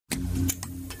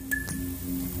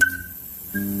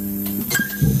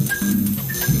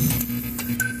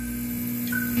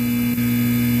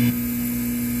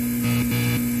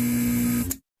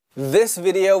This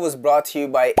video was brought to you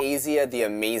by Asia The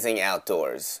Amazing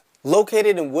Outdoors.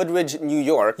 Located in Woodridge, New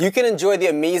York, you can enjoy the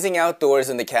amazing outdoors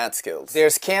in the Catskills.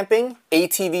 There's camping,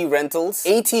 ATV rentals,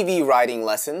 ATV riding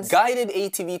lessons, guided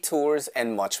ATV tours,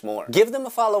 and much more. Give them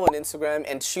a follow on Instagram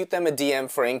and shoot them a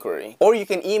DM for inquiry. Or you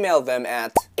can email them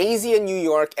at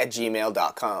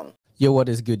asianewyork@gmail.com. Yo, what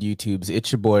is good, YouTubes?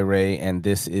 It's your boy Ray, and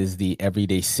this is the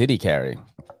Everyday City Carry.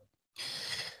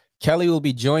 Kelly will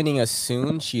be joining us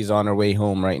soon. She's on her way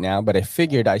home right now, but I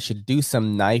figured I should do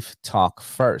some knife talk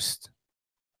first.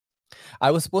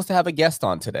 I was supposed to have a guest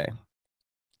on today.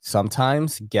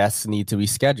 Sometimes guests need to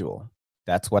reschedule.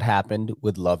 That's what happened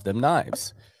with Love Them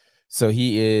Knives. So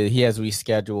he has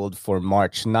rescheduled for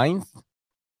March 9th.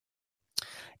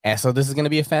 And so this is going to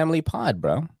be a family pod,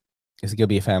 bro. It's going to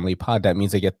be a family pod. That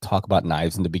means I get to talk about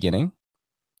knives in the beginning.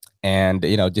 And,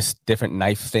 you know, just different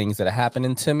knife things that are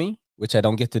happening to me, which I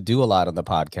don't get to do a lot on the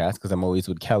podcast because I'm always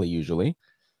with Kelly usually.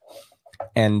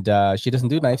 And she doesn't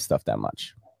do knife stuff that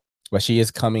much. But she is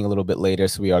coming a little bit later,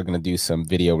 so we are going to do some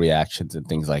video reactions and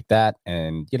things like that.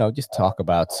 And, you know, just talk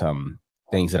about some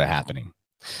things that are happening.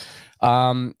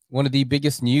 One of the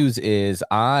biggest news is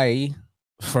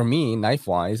for me,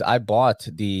 knife-wise, I bought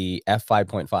the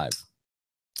F5.5.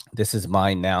 This is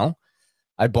mine now.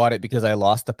 I bought it because I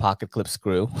lost the pocket clip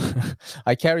screw.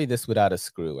 I carry this without a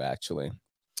screw, actually.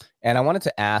 And I wanted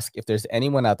to ask if there's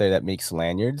anyone out there that makes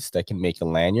lanyards that can make a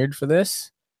lanyard for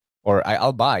this. Or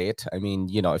I'll buy it. I mean,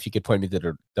 you know, if you could point me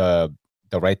to the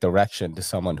right direction to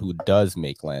someone who does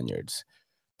make lanyards,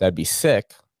 that'd be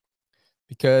sick.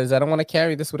 Because I don't want to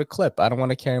carry this with a clip. I don't want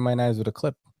to carry my knives with a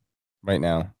clip right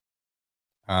now.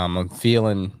 I'm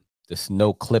feeling this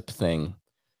no clip thing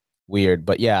weird.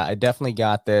 But yeah, I definitely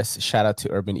got this. Shout out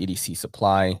to Urban EDC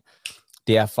Supply.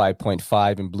 The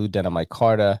F5.5 in blue denim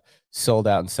micarta. Sold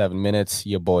out in 7 minutes.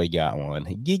 Your boy got one.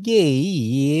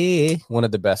 One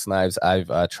of the best knives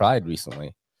I've tried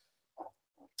recently.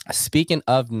 Speaking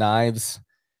of knives,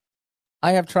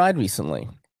 I have tried recently.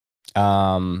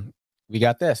 We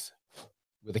got this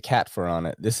with a cat fur on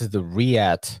it. This is the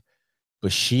Reate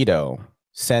Bushido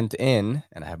sent in,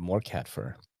 and I have more cat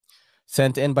fur.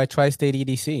 Sent in by Tri-State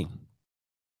EDC.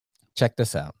 Check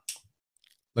this out.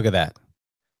 Look at that.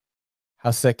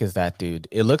 How sick is that, dude?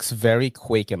 It looks very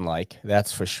Quaken-like,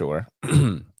 that's for sure.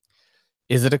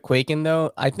 Is it a Quaken,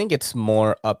 though? I think it's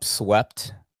more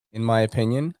upswept, in my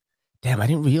opinion. Damn, I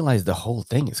didn't realize the whole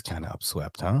thing is kind of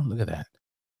upswept, huh? Look at that.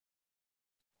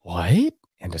 What?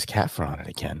 And there's cat fur on it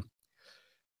again.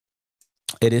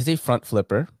 It is a front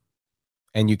flipper,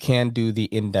 and you can do the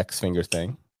index finger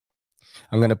thing.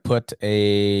 I'm going to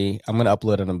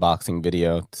upload an unboxing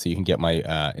video so you can get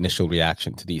my initial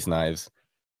reaction to these knives.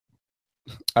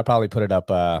 I'll probably put it up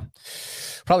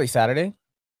probably Saturday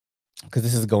because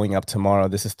this is going up tomorrow.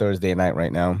 This is Thursday night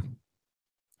right now.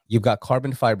 You've got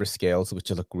carbon fiber scales,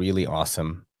 which look really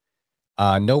awesome.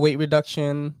 No weight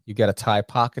reduction. You got a tie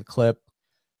pocket clip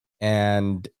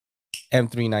and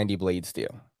M390 blade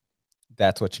steel.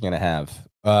 That's what you're going to have.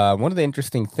 One of the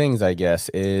interesting things, I guess,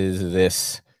 is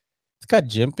this. It's got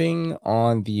jimping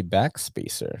on the back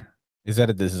spacer. Is that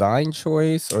a design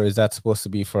choice or is that supposed to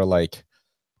be for like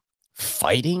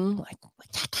fighting, like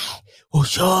that guy? Oh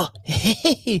sure.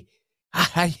 You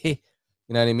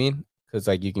know what I mean? Because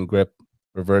like you can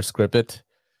reverse grip it.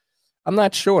 I'm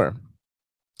not sure.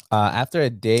 After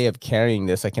a day of carrying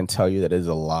this, I can tell you that it is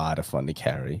a lot of fun to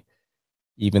carry.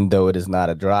 Even though it is not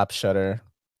a drop shutter,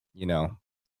 you know,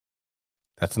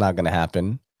 that's not going to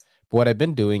happen. But what I've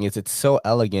been doing is it's so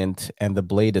elegant and the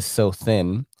blade is so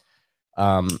thin.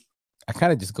 I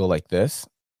kind of just go like this.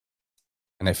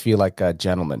 And I feel like a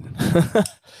gentleman.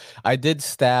 I did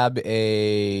stab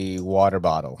a water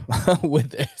bottle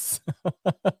with this.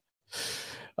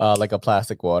 Like a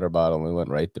plastic water bottle. We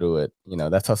went right through it. You know,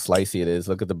 that's how slicey it is.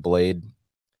 Look at the blade.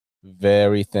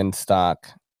 Very thin stock.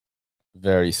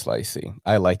 Very slicey.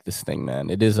 I like this thing,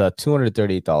 man. It is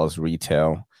 $238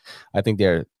 retail. I think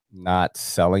they're not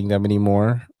selling them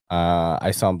anymore.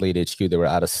 I saw on Blade HQ. They were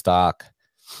out of stock.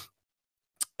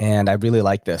 And I really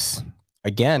like this.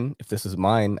 Again, if this is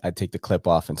mine, I'd take the clip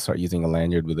off and start using a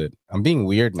lanyard with it. I'm being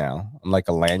weird now. I'm like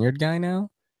a lanyard guy now.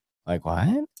 Like, what?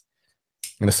 I'm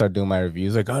going to start doing my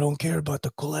reviews. Like, I don't care about the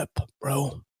clip,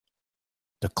 bro.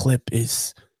 The clip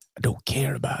is, I don't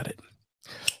care about it.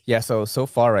 Yeah, so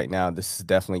far right now, this is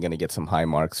definitely going to get some high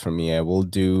marks for me. I'm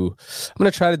going to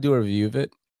try to do a review of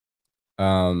it.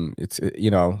 It's,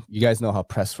 you know, you guys know how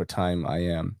pressed for time I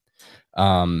am.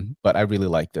 But I really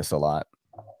like this a lot.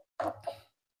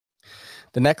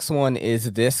 The next one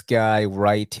is this guy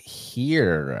right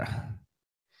here.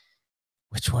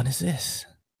 Which one is this?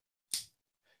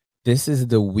 This is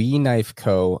the We Knife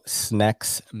Co.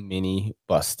 Snex Mini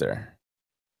Buster.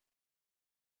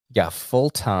 Got full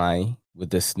tie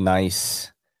with this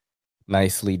nicely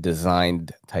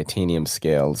designed titanium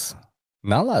scales.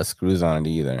 Not a lot of screws on it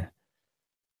either.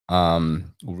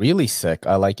 Really sick.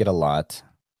 I like it a lot.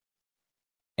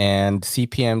 And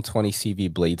CPM 20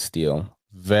 CV blade steel.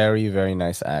 Very, very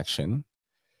nice action.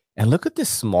 And look at this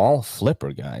small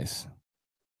flipper, guys.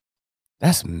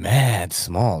 That's mad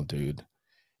small, dude.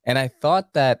 And I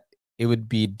thought that it would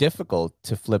be difficult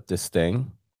to flip this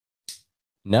thing.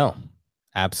 No,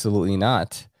 absolutely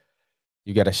not.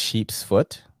 You got a sheep's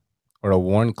foot or a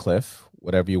Wharncliffe,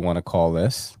 whatever you want to call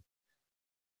this.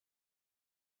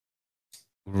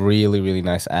 Really, really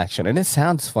nice action. And it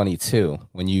sounds funny too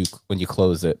when you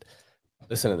close it.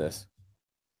 Listen to this.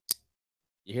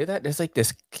 You hear that? There's like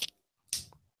this.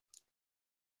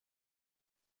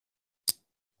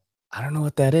 I don't know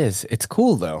what that is. It's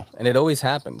cool though, and it always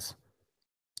happens.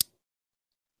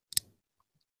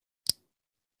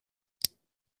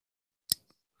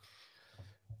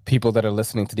 People that are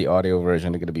listening to the audio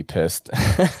version are going to be pissed.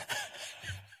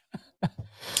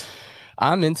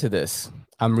 I'm into this.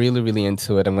 I'm really, really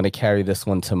into it. I'm going to carry this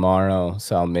one tomorrow,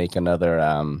 so I'll make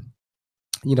another,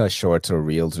 shorts or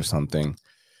reels or something.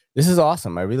 This is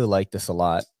awesome. I really like this a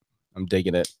lot. I'm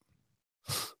digging it.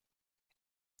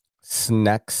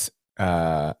 Snex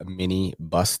Mini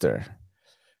Buster.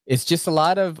 It's just a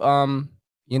lot of,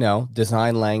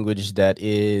 design language that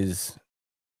is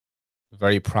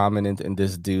very prominent in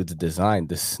this dude's design.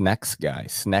 The Snex guy,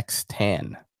 Snex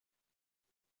Tan.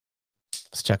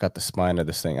 Let's check out the spine of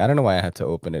this thing. I don't know why I had to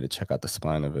open it to check out the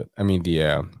spine of it. I mean,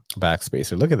 the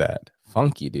backspacer. Look at that.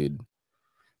 Funky, dude.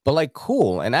 But, like,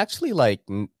 cool. And actually, like,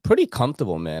 pretty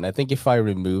comfortable, man. I think if I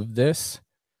removed this,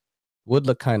 it would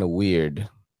look kind of weird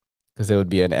because there would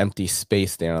be an empty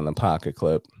space there on the pocket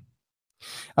clip.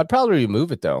 I'd probably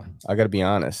remove it, though. I got to be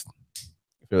honest.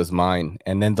 If it was mine.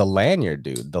 And then the lanyard,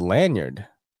 dude. The lanyard.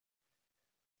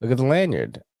 Look at the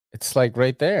lanyard. It's, like,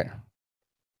 right there.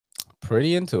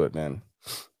 Pretty into it, man.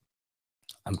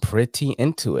 I'm pretty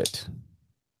into it.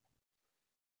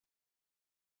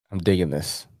 I'm digging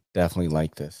this. Definitely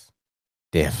like this.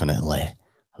 Definitely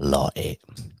like it.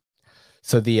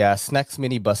 So the Snex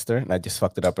Mini Buster, and I just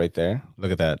fucked it up right there.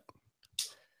 Look at that.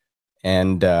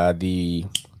 And the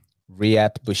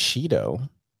Riat Bushido.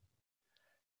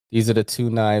 These are the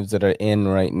two knives that are in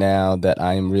right now that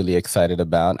I'm really excited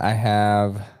about. I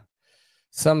have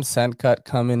some scent cut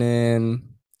coming in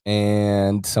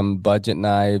and some budget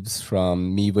knives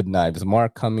from Mewood Knives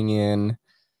Mark coming in.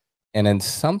 And then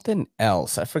something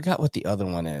else. I forgot what the other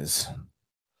one is.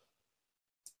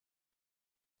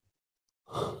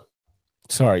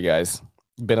 Sorry, guys.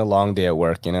 Been a long day at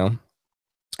work, you know?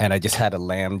 And I just had a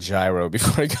lamb gyro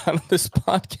before I got on this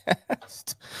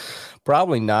podcast.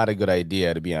 Probably not a good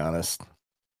idea, to be honest.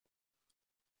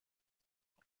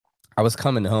 I was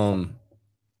coming home,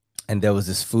 and there was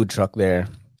this food truck there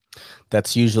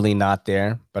that's usually not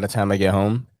there by the time I get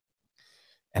home.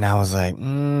 And I was like,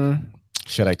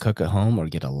 should I cook at home or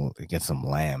get some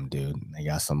lamb, dude? I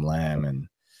got some lamb, and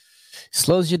it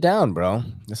slows you down, bro.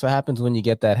 That's what happens when you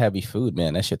get that heavy food,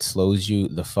 man. That shit slows you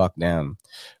the fuck down.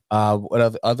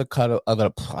 What other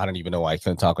I don't even know why I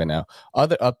couldn't talk right now.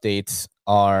 Other updates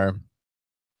are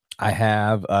I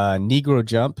have Negro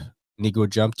Jump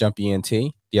ENT,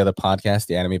 the other podcast,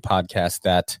 the anime podcast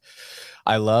that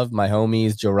I love. My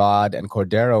homies Gerard and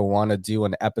Cordero want to do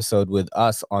an episode with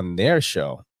us on their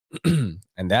show.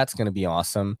 And that's going to be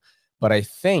awesome. But I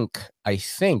think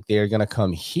they're going to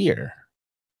come here.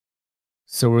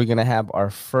 So we're going to have our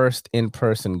first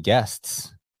in-person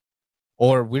guests.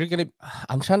 Or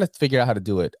I'm trying to figure out how to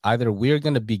do it. Either we're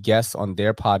going to be guests on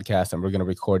their podcast and we're going to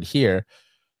record here.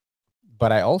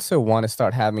 But I also want to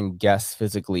start having guests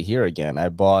physically here again. I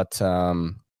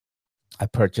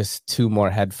purchased 2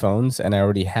 more headphones and I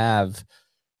already have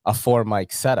a 4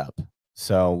 mic setup.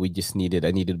 So I needed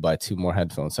to buy 2 more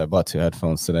headphones. So I bought 2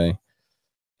 headphones today.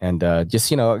 And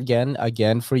just,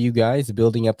 again, for you guys,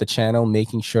 building up the channel,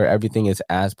 making sure everything is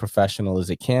as professional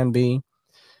as it can be.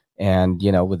 And,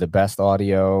 with the best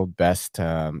audio,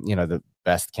 the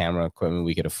best camera equipment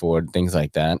we could afford, things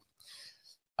like that.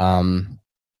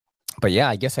 But yeah,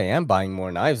 I guess I am buying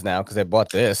more knives now because I bought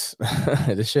this.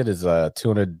 This shit is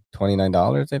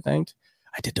 $229, I think.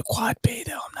 I did the quad pay,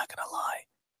 though. I'm not going to lie.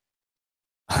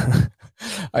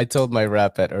 I told my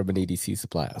rep at Urban EDC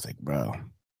Supply, I was like, bro,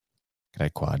 can I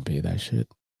quad pay that shit?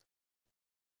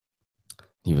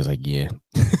 He was like, yeah.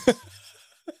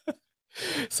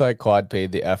 So I quad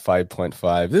paid the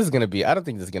F5.5. This is going to be, I don't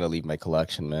think this is going to leave my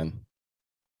collection, man.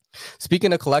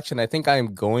 Speaking of collection, I think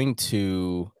I'm going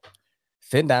to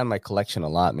thin down my collection a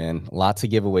lot, man. Lots of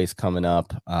giveaways coming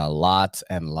up. Lots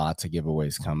and lots of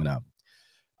giveaways coming up.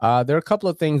 There are a couple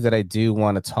of things that I do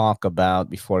want to talk about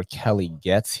before Kelly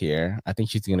gets here. I think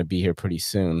she's going to be here pretty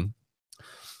soon.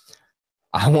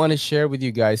 I want to share with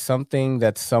you guys something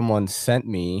that someone sent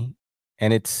me,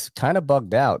 and it's kind of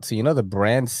bugged out. So, you know, the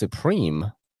brand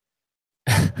Supreme,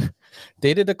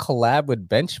 they did a collab with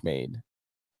Benchmade.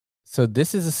 So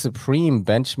this is a Supreme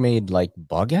Benchmade like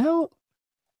bug out.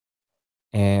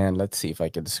 And let's see if I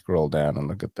can scroll down and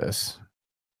look at this.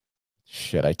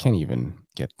 Shit, I can't even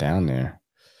get down there.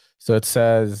 So it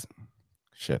says,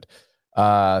 shit,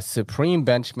 Supreme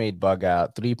Benchmade bug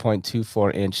out,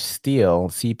 3.24-inch steel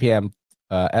CPM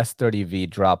S30V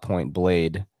drop point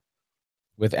blade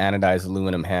with anodized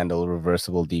aluminum handle,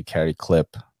 reversible deep carry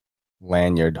clip,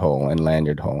 lanyard hole, and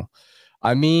lanyard hole.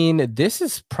 I mean, this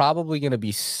is probably going to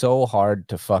be so hard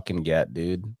to fucking get,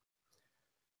 dude.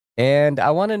 And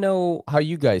I want to know how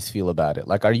you guys feel about it.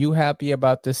 Like, are you happy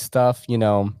about this stuff? You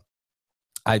know,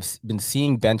 I've been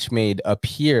seeing Benchmade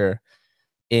appear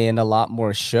in a lot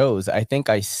more shows. I think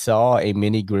I saw a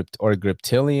mini grip or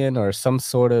Griptilian or some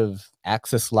sort of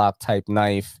axis lock type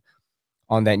knife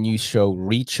on that new show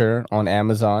Reacher on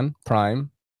Amazon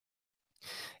Prime.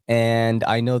 And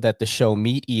I know that the show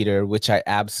Meat Eater, which I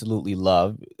absolutely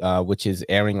love, which is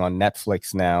airing on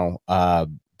Netflix now,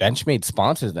 Benchmade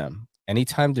sponsors them.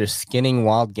 Anytime they're skinning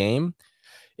wild game,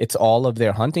 it's all of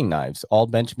their hunting knives, all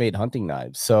Benchmade hunting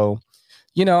knives. So,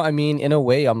 you know, I mean, in a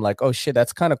way, I'm like, oh shit,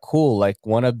 that's kind of cool. Like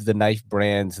one of the knife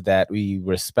brands that we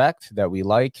respect, that we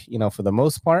like, you know, for the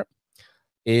most part,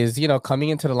 is, you know, coming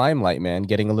into the limelight, man,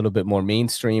 getting a little bit more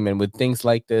mainstream. And with things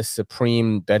like this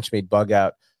Supreme Benchmade bug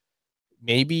out,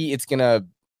 maybe it's gonna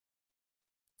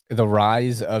the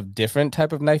rise of different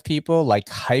type of knife people, like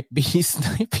hype beast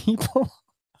knife people.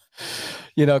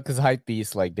 You know, because hype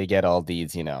beasts, like, they get all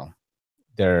these, you know,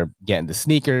 they're getting the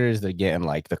sneakers, they're getting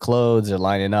like the clothes, they're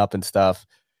lining up and stuff.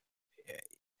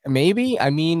 Maybe, I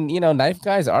mean, you know, knife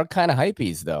guys are kind of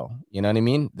hypebeasts, though. You know what I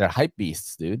mean? They're hype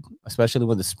beasts, dude. Especially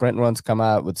when the sprint runs come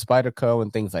out with Spyderco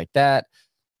and things like that,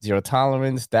 zero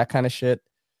tolerance, that kind of shit.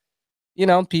 You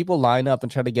know, people line up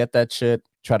and try to get that shit,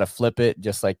 try to flip it,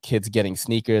 just like kids getting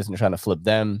sneakers and trying to flip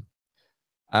them.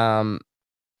 And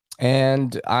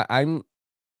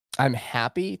I'm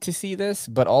happy to see this,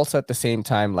 but also at the same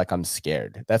time, like, I'm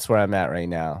scared. That's where I'm at right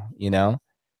now, you know?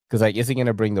 Because, like, is it going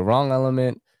to bring the wrong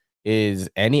element? Is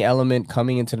any element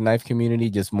coming into the knife community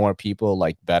just more people,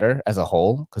 like, better as a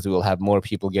whole? Because we will have more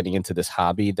people getting into this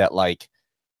hobby that, like,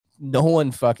 no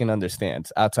one fucking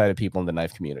understands outside of people in the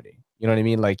knife community. You know what I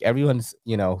mean? Like, everyone's,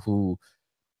 you know, who,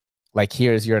 like,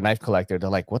 hears you're a knife collector, they're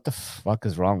like, what the fuck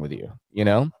is wrong with you? You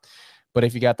know? But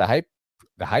if you got the hype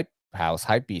house,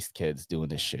 hype beast kids doing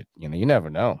this shit, you know, you never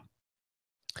know.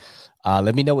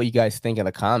 Let me know what you guys think in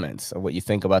the comments, or what you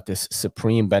think about this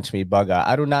Supreme Benchmade bug out.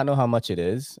 I do not know how much it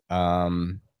is.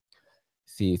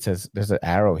 See, it says there's an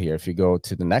arrow here. If you go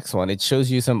to the next one, it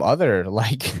shows you some other,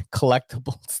 like,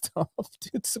 collectible stuff.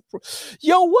 Dude,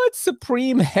 yo, what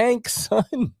Supreme Hank,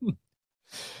 son?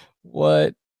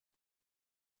 What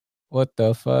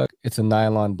the fuck? It's a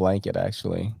nylon blanket,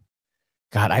 actually.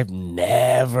 God, I've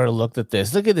never looked at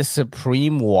this. Look at this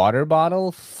Supreme water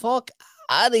bottle. Fuck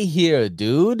out of here,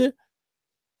 dude.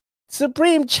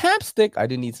 Supreme chapstick. I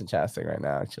do need some chapstick right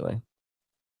now, actually.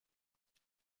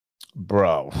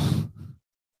 Bro.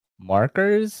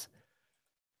 Markers?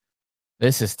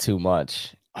 This is too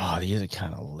much. Oh, these are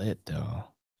kind of lit, though.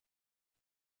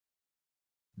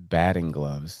 Batting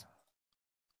gloves.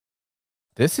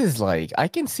 This is like, I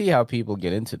can see how people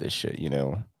get into this shit, you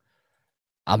know?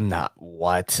 I'm not.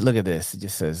 What? Look at this. It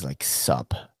just says, like,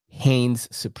 sup. Hanes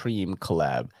Supreme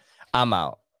collab. I'm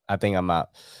out. I think I'm out.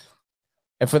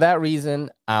 And for that reason,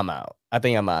 I'm out. I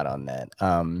think I'm out on that.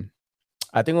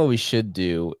 I think what we should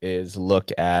do is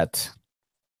look at,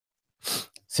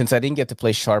 since I didn't get to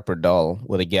play Sharp or Dull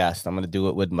with a guest, I'm going to do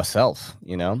it with myself,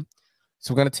 you know?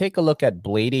 So we're going to take a look at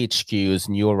Blade HQ's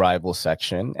new arrival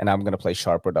section, and I'm going to play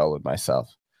Sharp or Dull with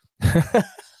myself.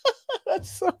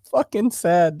 That's so fucking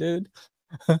sad, dude.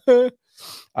 All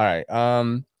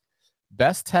right.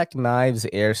 Best Tech Knives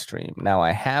Airstream. Now,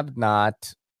 I have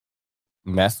not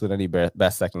messed with any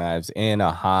Best Tech Knives in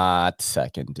a hot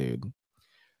second, dude.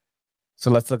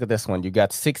 So let's look at this one. You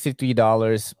got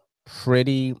 $63,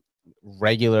 pretty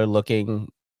regular looking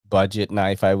budget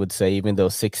knife, I would say, even though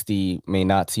 60 may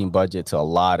not seem budget to a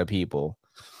lot of people.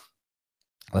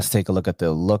 Let's take a look at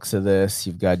the looks of this.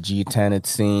 You've got G10, it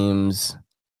seems.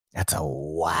 That's a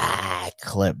whack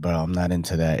clip, bro. I'm not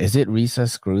into that. Is it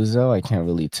recessed screws, though? I can't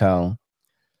really tell.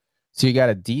 So you got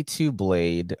a D2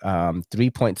 blade,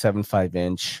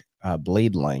 3.75-inch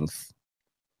blade length.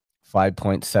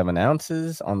 5.7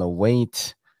 ounces on the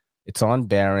weight. It's on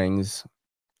bearings,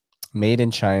 made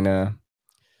in China.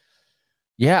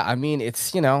 Yeah, I mean,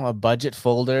 it's, a budget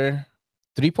folder.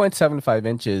 3.75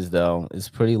 inches, though, is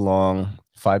pretty long.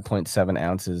 5.7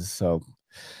 ounces. So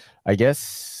I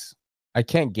guess I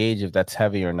can't gauge if that's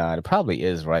heavy or not. It probably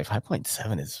is, right?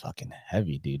 5.7 is fucking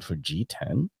heavy, dude, for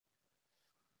G10.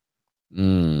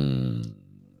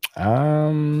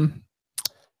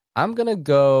 I'm gonna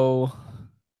go.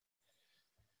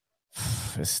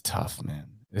 It's tough, man.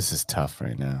 This is tough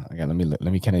right now. Again, let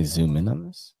me. Can I zoom in on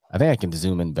this? I think I can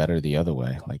zoom in better the other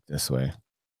way, like this way.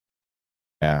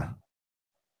 Yeah.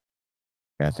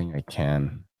 Yeah, I think I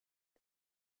can.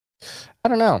 I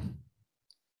don't know.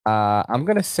 I'm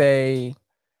gonna say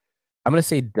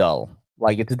dull.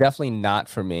 Like it's definitely not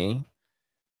for me.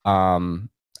 Um,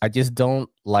 I don't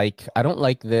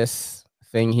like this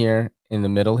thing here in the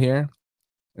middle here,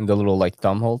 in the little like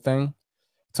thumb hole thing.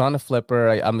 It's on a flipper.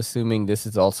 I'm assuming this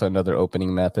is also another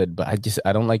opening method, but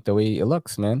I don't like the way it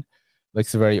looks, man.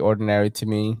 Looks very ordinary to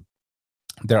me.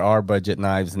 There are budget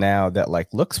knives now that like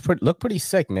look pretty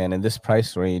sick, man, in this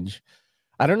price range.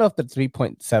 I don't know if the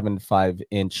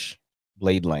 3.75-inch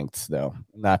blade lengths though.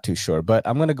 Not too sure, but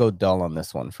I'm gonna go dull on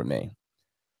this one for me.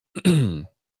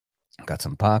 Got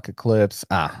some pocket clips.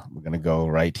 We're gonna go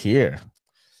right here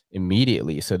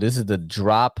immediately. So this is the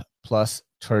Drop Plus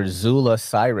Terzula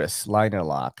Cyrus liner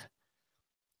lock.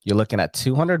 You're looking at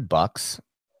 $200.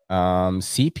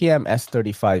 CPM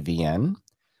S35VN.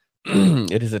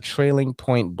 It is a trailing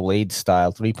point blade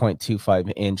style,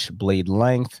 3.25-inch blade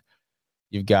length.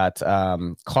 You've got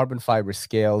carbon fiber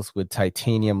scales with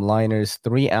titanium liners,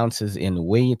 3 ounces in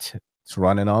weight. It's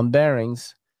running on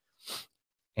bearings.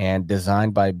 And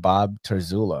designed by Bob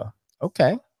Terzula.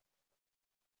 Okay.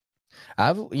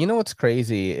 You know what's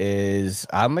crazy is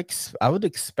I would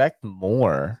expect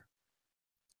more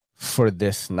for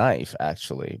this knife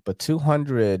actually, but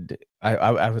 200.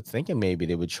 I was thinking maybe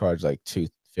they would charge like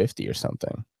 250 or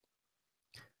something.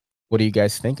 What do you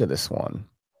guys think of this one?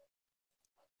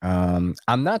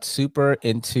 I'm not super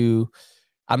into.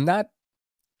 I'm not.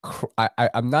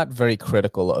 I'm not very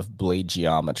critical of blade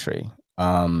geometry.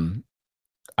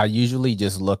 I usually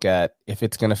just look at if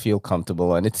it's gonna feel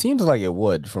comfortable, and it seems like it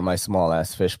would for my small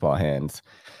ass fishpaw hands.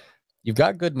 You've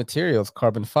got good materials,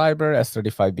 carbon fiber,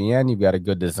 S35BN. You've got a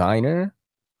good designer.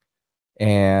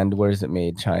 And where is it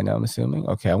made? China, I'm assuming.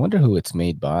 Okay, I wonder who it's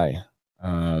made by.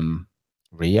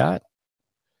 Riyadh.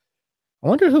 I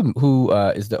wonder who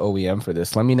is the OEM for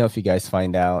this. Let me know if you guys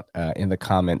find out in the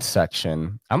comments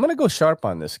section. I'm gonna go sharp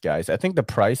on this, guys. I think the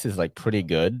price is like pretty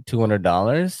good,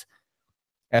 $200.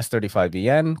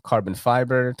 S35BN, carbon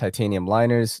fiber, titanium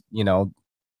liners. You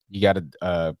got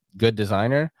a good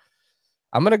designer.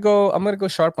 I'm gonna go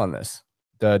sharp on this.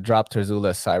 The Drop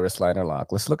Terzula Cyrus liner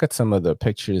lock. Let's look at some of the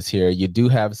pictures here. You do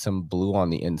have some blue on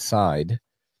the inside.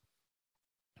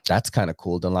 That's kind of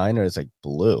cool. The liner is like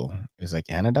blue. It's like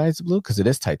anodized blue because it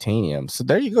is titanium. So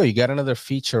there you go. You got another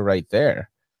feature right there.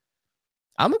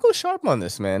 I'm gonna go sharp on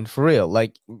this, man. For real.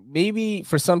 Like maybe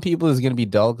for some people it's gonna be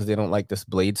dull because they don't like this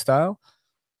blade style.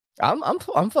 I'm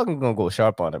fucking gonna go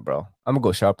sharp on it, bro. I'm gonna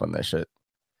go sharp on that shit.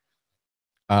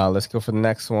 Let's go for the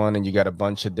next one, and you got a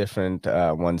bunch of different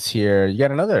ones here. You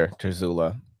got another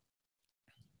Terzula.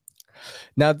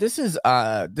 Now this is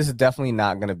definitely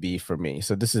not gonna be for me.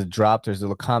 So this is Drop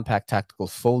Terzula compact tactical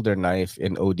folder knife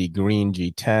in OD green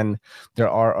G10. There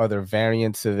are other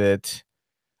variants of it.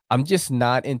 I'm just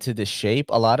not into the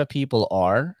shape. A lot of people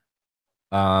are.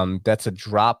 That's a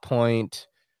drop point,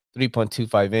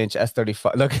 3.25-inch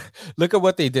S35. Look at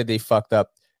what they did. They fucked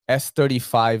up.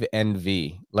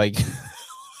 S35NV. Like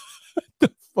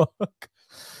the fuck?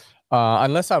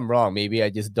 Unless I'm wrong, maybe I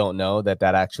just don't know that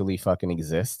actually fucking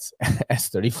exists.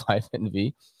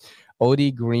 S35NV.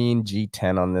 OD green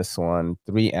G10 on this one,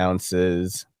 3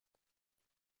 ounces.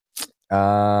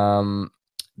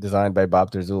 Designed by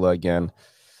Bob Terzula again.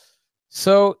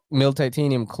 So mill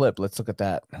titanium clip. Let's look at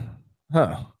that.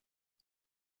 Huh.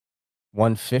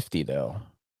 150 though.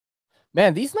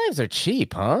 Man, these knives are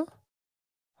cheap, huh?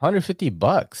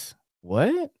 $150.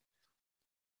 What?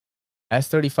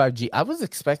 S35G. I was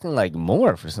expecting like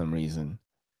more for some reason.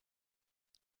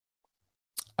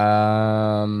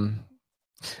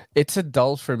 It's a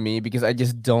dull for me because I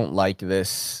just don't like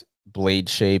this blade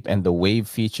shape and the wave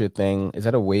feature thing. Is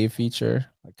that a wave feature?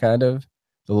 Kind of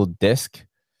the little disc.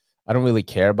 I don't really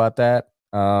care about that.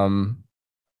 Some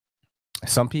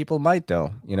people might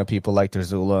though. People like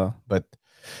Terzula, but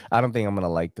I don't think I'm gonna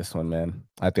like this one, man.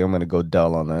 I think I'm gonna go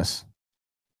dull on this.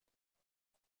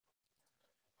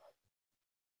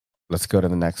 Let's go to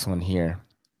the next one here.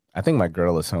 I think my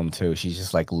girl is home too. She's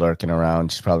just like lurking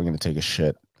around. She's probably gonna take a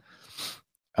shit.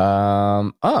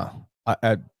 What?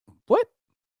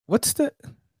 What's the?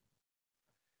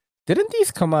 Didn't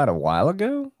these come out a while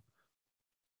ago?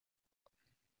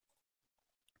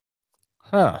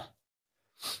 Huh.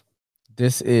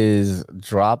 This is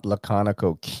Drop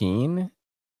Laconico Keen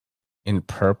in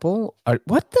purple.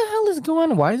 What the hell is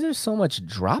going on? Why is there so much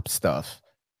drop stuff?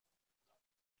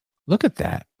 Look at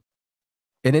that.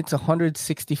 And it's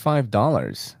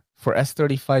 $165 for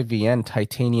S35VN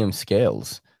titanium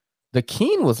scales. The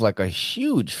Keen was like a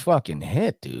huge fucking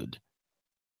hit, dude.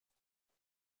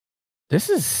 This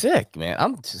is sick, man.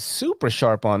 I'm super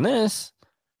sharp on this.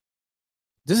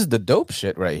 This is the dope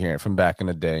shit right here from back in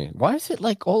the day. Why is it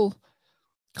like all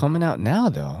coming out now,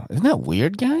 though? Isn't that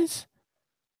weird, guys?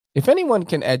 If anyone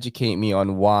can educate me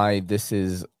on why this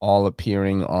is all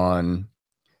appearing on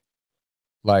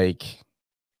like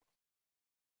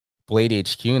Blade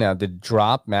HQ now, did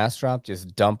Mass Drop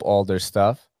just dump all their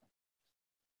stuff?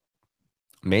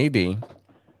 Maybe.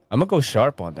 I'm gonna go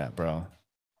sharp on that, bro.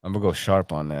 I'm gonna go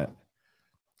sharp on that.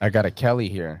 I got a Kelly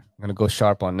here. I'm gonna go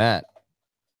sharp on that.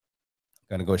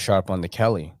 Gonna go sharp on the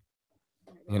Kelly.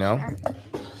 You know?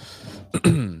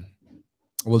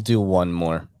 We'll do one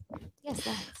more. Yes,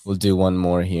 we'll do one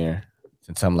more here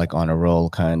since I'm like on a roll,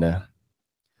 kind of.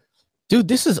 Dude,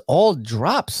 this is all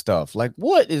drop stuff. Like,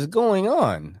 what is going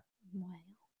on?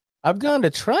 I've gone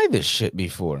to try this shit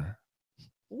before.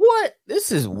 What?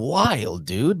 This is wild,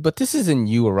 dude. But this is in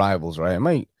new arrivals,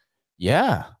 right?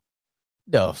 Yeah.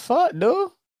 The fuck, dude?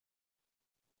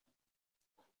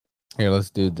 Here, let's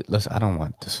do. I don't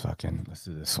want this fucking. Let's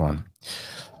do this one.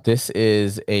 This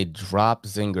is a drop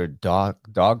zinger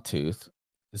dog tooth.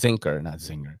 Zinker, not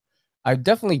zinger. I've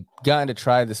definitely gotten to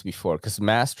try this before because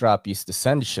Mass Drop used to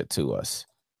send shit to us.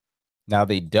 Now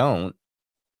they don't.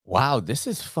 Wow, this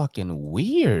is fucking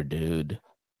weird, dude.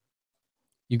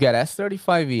 You got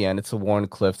S35VN. It's a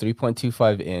Warncliffe,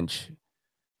 3.25 inch.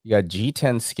 You got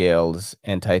G10 scales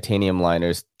and titanium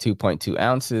liners, 2.2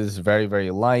 ounces. Very,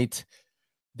 very light.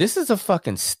 This is a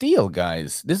fucking steal,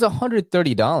 guys. This is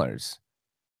 $130.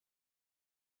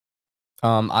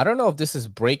 I don't know if this is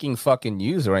breaking fucking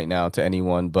news right now to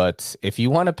anyone, but if you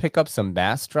want to pick up some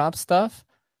Mass Drop stuff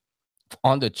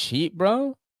on the cheap,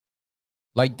 bro,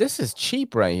 like this is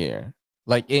cheap right here.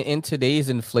 Like in today's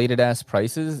inflated ass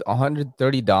prices,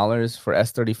 $130 for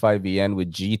S35VN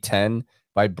with G10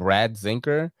 by Brad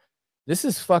Zinker. This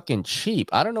is fucking cheap.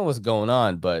 I don't know what's going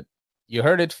on, but you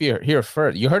heard it here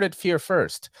first. You heard it here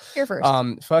first. Here first.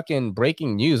 Fucking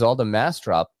breaking news. All the Mass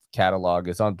Drop catalog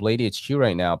is on Blade HQ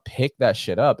right now. Pick that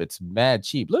shit up. It's mad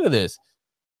cheap. Look at this.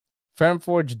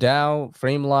 Farmforge Dow,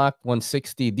 Frame Lock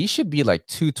 160. These should be like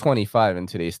 225 in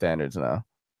today's standards now.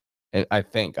 And I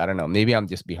think, I don't know. Maybe I'm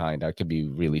just behind. I could be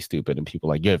really stupid and people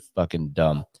like, you're fucking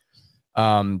dumb.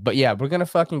 But yeah, we're gonna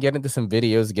fucking get into some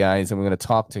videos, guys, and we're gonna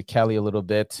talk to Kelly a little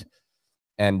bit.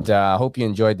 And I hope you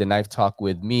enjoyed the knife talk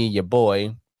with me, your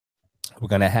boy. We're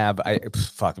gonna have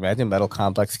imagine Metal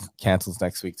Complex cancels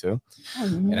next week too. Oh,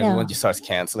 and everyone just starts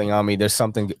canceling on me. There's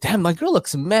something. Damn, my girl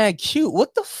looks mad cute.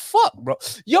 What the fuck, bro?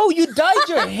 Yo, you dyed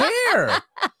your hair.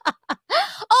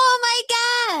 Oh my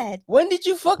god! When did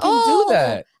you fucking do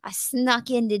that? I snuck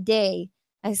in today.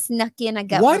 I snuck in. I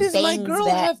got. Why my does my bangs girl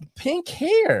back. have pink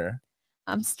hair?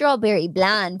 I'm strawberry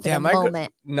blonde for the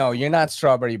moment. No, you're not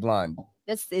strawberry blonde.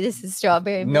 This is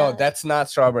strawberry blonde. No, that's not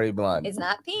strawberry blonde. It's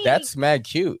not pink. That's mad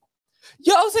cute.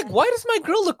 Yo, I was like, why does my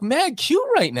girl look mad cute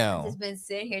right now? I've just been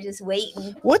sitting here just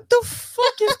waiting. What the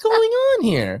fuck is going on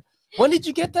here? When did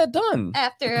you get that done?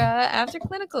 After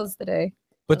clinicals today.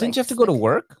 But didn't you have to go to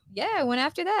work? Yeah, I went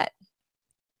after that.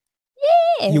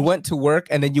 Yeah. You went to work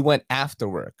and then you went after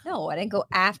work. No, I didn't go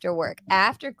after work.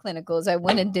 After clinicals, I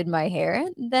went and did my hair,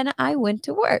 and then I went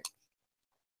to work.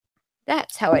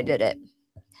 That's how I did it.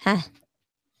 Huh.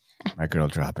 My girl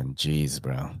dropping G's,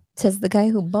 bro. Says the guy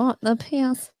who bought the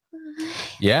PS.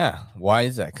 Yeah. Why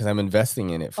is that? Because I'm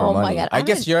investing in it for money. My God. I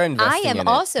guess you're investing in it. I am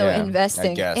also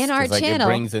investing in our channel.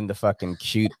 It brings in the fucking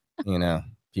cute,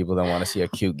 people don't want to see a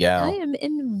cute gal. I am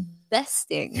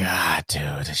investing. God,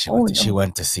 dude. She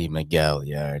went to see Miguel.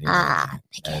 Yeah.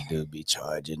 That dude be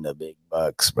charging the big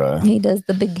bucks, bro. He does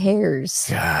the big hairs.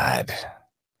 God.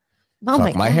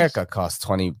 Oh my haircut costs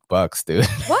 $20, dude.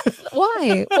 What?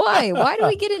 Why? Why do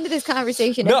we get into this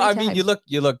conversation? No, I mean you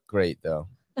look great though.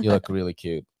 You look really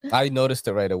cute. I noticed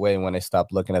it right away when I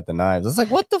stopped looking at the knives. I was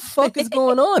like, what the fuck is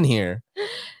going on here?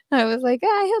 I was like,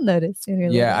 he'll notice.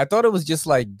 Yeah, I thought it was just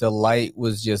like the light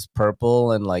was just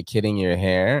purple and like hitting your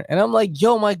hair. And I'm like,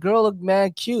 yo, my girl look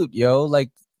mad cute, yo. Like,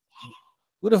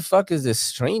 who the fuck is this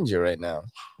stranger right now?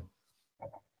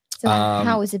 So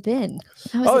how has it been?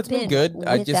 It's been good.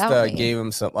 I just without me? gave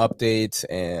him some updates,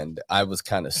 and I was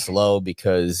kind of slow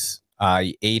because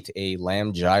I ate a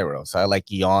lamb gyro, so I like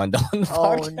yawned on the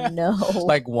Oh podcast no!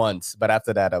 like once, but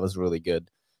after that, I was really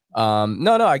good.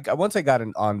 No, once I got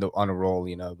on a roll,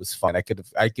 you know, it was fun. I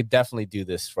could definitely do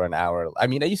this for an hour. I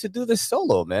mean, I used to do this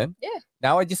solo, man. Yeah.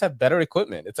 Now I just have better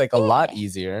equipment. It's like a lot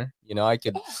easier. You know, I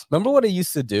could remember what I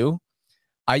used to do.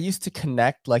 I used to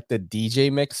connect like the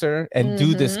DJ mixer and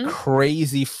do this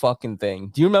crazy fucking thing.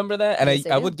 Do you remember that? And Yes,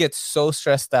 I would get so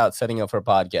stressed out setting up for a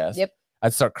podcast. Yep.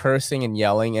 I'd start cursing and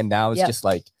yelling, and now it's just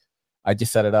like I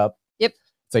just set it up. Yep.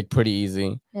 It's like pretty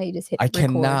easy. Yeah, you just hit I record.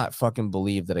 cannot fucking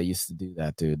believe that I used to do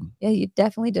that, dude. Yeah, you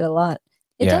definitely did a lot.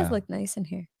 It Yeah. does look nice in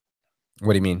here.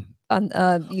 What do you mean?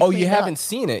 You haven't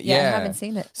seen it? Yeah, I haven't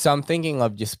seen it. So I'm thinking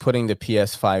of just putting the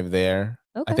PS5 there.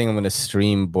 Okay. I think I'm gonna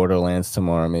stream Borderlands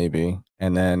tomorrow, maybe,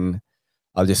 and then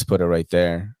I'll just put it right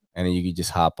there, and then you can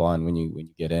just hop on when you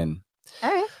get in. All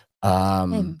right.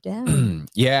 I'm down.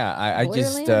 Yeah, I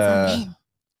just Borderlands,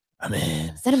 I'm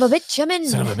in. Son of a bitch, I'm in.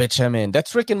 Son of a bitch, I'm in.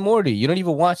 That's Rick and Morty. You don't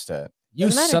even watch that. You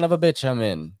Doesn't matter. son of a bitch, I'm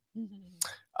in.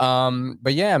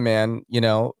 But yeah, man, you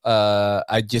know,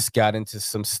 I just got into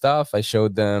some stuff. I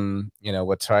showed them, you know,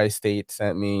 what Tri-State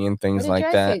sent me and things What did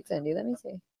like that. Tri-State send you? Let me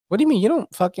see. What do you mean? You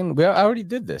don't fucking, I already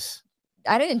did this.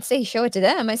 I didn't say show it to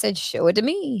them. I said show it to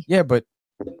me. Yeah, but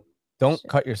don't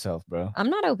cut yourself, bro. I'm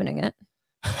not opening it.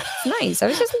 It's nice. I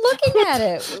was just looking at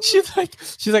it.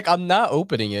 She's like, I'm not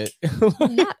opening it.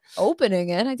 I'm not opening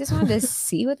it. I just wanted to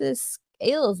see what the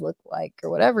scales look like or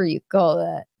whatever you call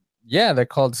that. Yeah, they're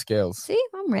called scales. See,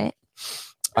 I'm right.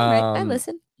 I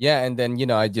listen. Yeah, and then, you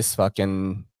know, I just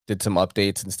fucking did some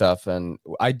updates and stuff. And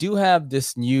I do have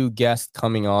this new guest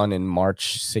coming on in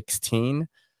March 16.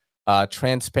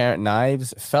 Transparent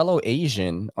Knives, fellow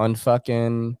Asian on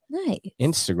fucking Nice.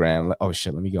 Instagram. Oh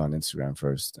shit, let me go on Instagram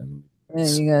first. And Yeah,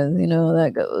 you guys, you know how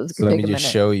that goes. so let me just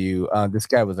show you. This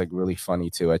guy was like really funny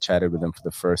too. I chatted with him for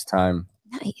the first time.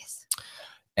 Nice.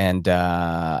 And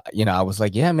you know, I was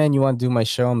like, yeah, man, you want to do my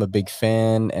show? I'm a big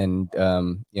fan. And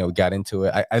you know, we got into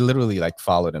it. I literally like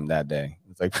followed him that day.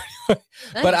 It's like Nice.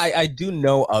 but I do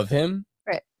know of him.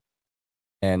 Right.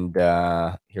 And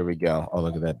here we go. Oh,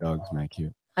 look at that dog. It's mad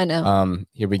cute. I know.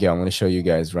 Here we go. I'm going to show you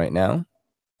guys right now.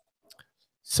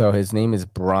 So his name is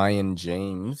Brian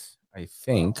James, I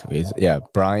think. Yeah,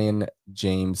 Brian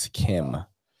James Kim.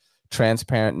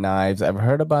 Transparent Knives. I've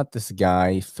heard about this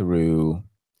guy through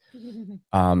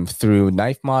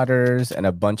Knife Modders and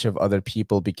a bunch of other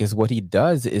people, because what he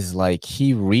does is like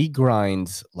he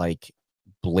regrinds like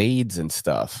blades and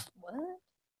stuff. What?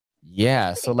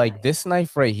 Yeah, so like this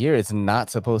knife right here is not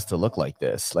supposed to look like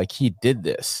this. Like he did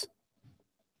this.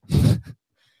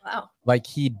 Wow. Like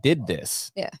he did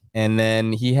this. Yeah. And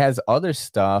then he has other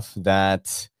stuff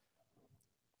that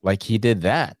like he did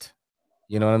that.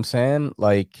 You know what I'm saying?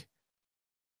 Like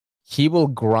he will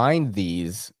grind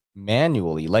these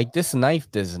manually. Like this knife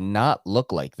does not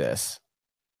look like this.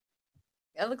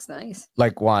 That looks nice.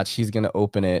 Like watch, he's gonna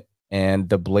open it and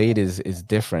the blade is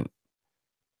different.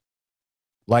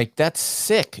 Like that's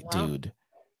sick, Wow. dude.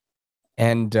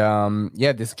 And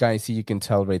yeah, this guy, see, you can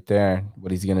tell right there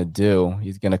what he's gonna do.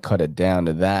 He's gonna cut it down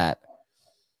to that.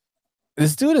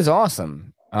 This dude is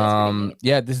awesome. That's pretty neat.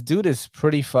 Yeah, this dude is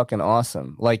pretty fucking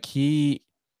awesome. Like he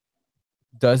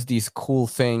does these cool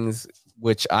things,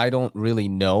 which I don't really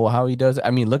know how he does.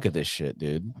 I mean, look at this shit,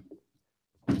 dude.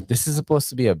 This is supposed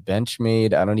to be a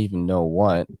Benchmade. I don't even know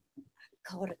what.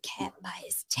 Caught a cat by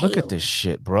his tail. Look at this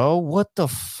shit, bro. What the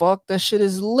fuck? That shit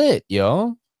is lit,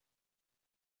 yo.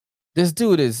 This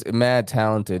dude is mad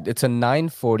talented. It's a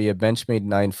 940, a Benchmade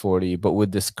 940, but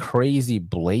with this crazy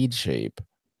blade shape.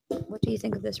 What do you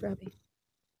think of this, Robbie?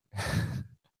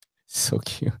 So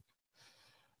cute.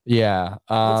 Yeah.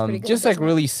 pretty good, Just like doesn't it?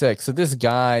 really sick. So this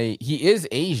guy, he is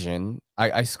Asian.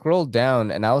 I scrolled down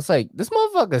and I was like, this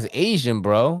motherfucker's Asian,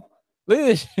 bro. Look at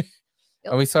this shit.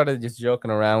 Yep. And we started just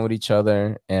joking around with each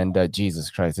other. And Jesus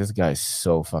Christ, this guy's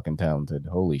so fucking talented.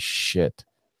 Holy shit.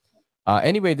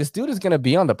 Anyway, this dude is going to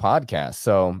be on the podcast.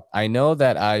 So I know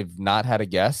that I've not had a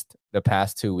guest the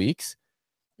past 2 weeks,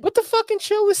 but the fucking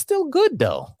show is still good,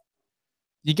 though.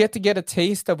 You get to get a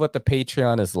taste of what the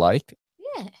Patreon is like.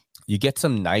 Yeah. You get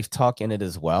some knife talk in it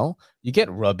as well. You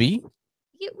get Rubby.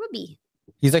 You get Ruby.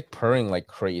 He's like purring like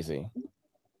crazy.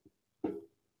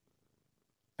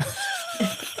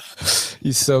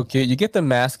 He's so cute. You get the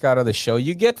mascot of the show.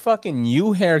 You get fucking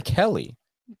New Hair Kelly.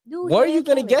 Where are you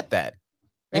going to get that?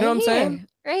 You know what I'm saying?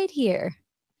 Right here.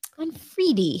 On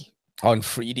Freedy. On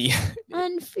Freedy.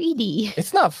 On Freedy.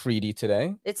 It's not Freedy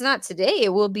today. It's not today. It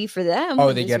will be for them. Oh,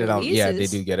 when they this get it on. Yeah, they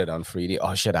releases. do get it on Freedy.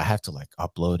 Oh shit, I have to like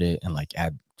upload it and like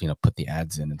add, put the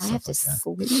ads in and I have stuff to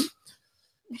like that. sleep.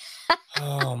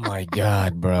 Oh my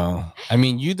god, bro. I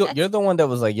mean, you're the one that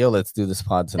was like, yo, let's do this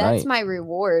pod tonight. That's my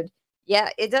reward. Yeah,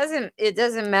 it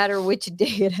doesn't matter which day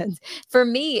it ends. For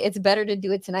me, it's better to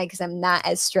do it tonight because I'm not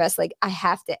as stressed. Like I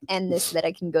have to end this so that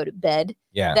I can go to bed.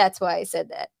 Yeah. That's why I said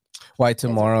that. Why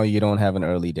tomorrow you don't have an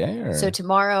early day? Or? So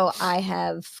tomorrow I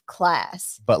have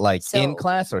class. But like So- in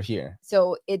class or here?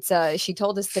 So it's she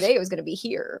told us today it was going to be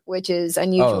here, which is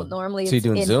unusual. Oh, Normally so you're it's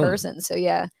doing in Zoom. person. So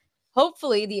yeah.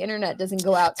 Hopefully the internet doesn't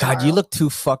go out tomorrow. God, you look too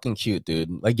fucking cute, dude.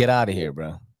 Like, get out of here,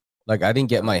 bro. Like, I didn't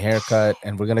get my hair cut,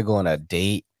 and we're gonna go on a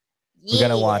date. We're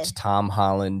gonna watch Tom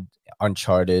Holland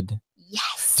Uncharted.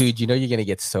 Yes. Dude, you know you're gonna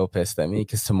get so pissed at me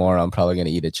because tomorrow I'm probably gonna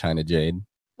eat at China Jade.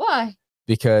 Why?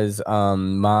 Because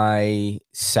my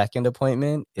second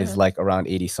appointment is Uh-huh. like around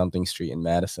 80 something street in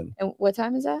Madison. And what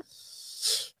time is that?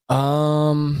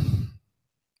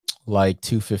 Like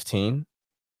 2:15.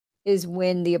 Is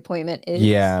when the appointment is.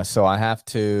 Yeah, so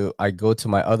I go to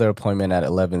my other appointment at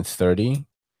 11:30,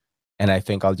 and I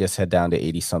think I'll just head down to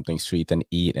 80 something street and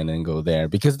eat and then go there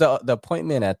because the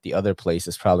appointment at the other place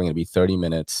is probably going to be 30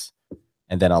 minutes,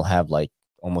 and then I'll have like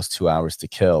almost 2 hours to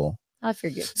kill. I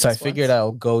figured. So I this figured once.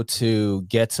 I'll go to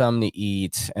get something to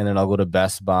eat, and then I'll go to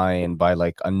Best Buy and buy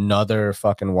like another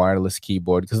fucking wireless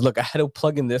keyboard. Because look, I had to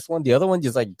plug in this one. The other one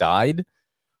just like died,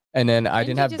 and then I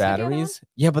Didn't didn't you have just get one? batteries.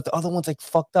 Yeah, but the other one's like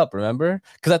fucked up. Remember?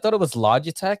 Because I thought it was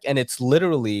Logitech, and it's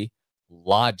literally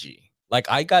Logi. Like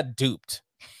I got duped.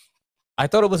 I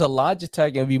thought it was a Logitech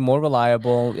and it'd be more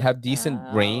reliable, have decent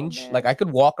Oh, range. man. Like I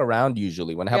could walk around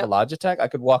usually when I have Yep. a Logitech, I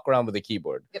could walk around with a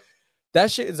keyboard. Yep. That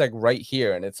shit is like right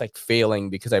here and it's like failing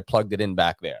because I plugged it in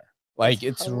back there. Like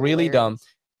it's really dumb.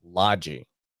 Logi.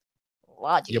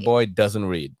 Logic. Your boy doesn't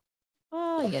read.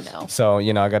 Oh, you know. So,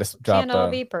 I got to drop Can't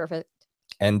all be perfect.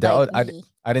 and Like I me.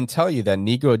 didn't tell you that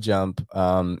Negro Jump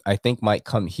I think might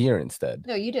come here instead.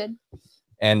 No, you did.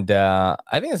 And I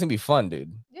think it's gonna be fun,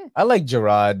 dude. Yeah. I like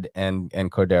Gerard and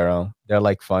Cordero. They're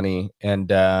like funny. And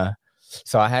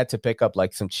so I had to pick up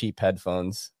like some cheap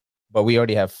headphones, but we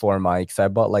already have 4 mics. I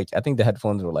bought like, I think the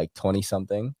headphones were like 20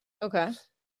 something, Okay.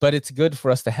 but it's good for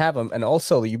us to have them. And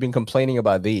also you've been complaining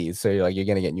about these. So you're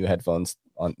going to get new headphones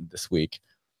on this week.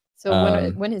 So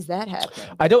Um, when is that happening?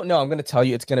 I don't know. I'm going to tell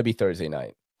you, it's going to be Thursday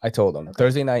night. I told them Okay.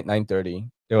 Thursday night, 9:30.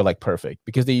 They were like, perfect,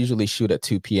 because they usually shoot at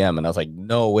 2 p.m. And I was like,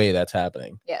 no way that's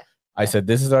happening. Yeah. I said,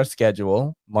 this is our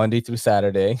schedule, Monday through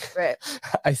Saturday. Right.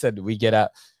 I said, we get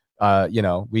out,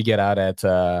 we get out at,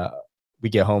 we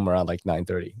get home around like 9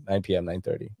 p.m.,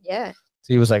 9:30. Yeah.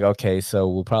 So he was like, okay, so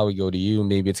we'll probably go to you.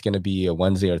 Maybe it's going to be a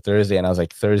Wednesday or Thursday. And I was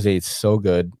like, Thursday, it's so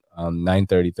good.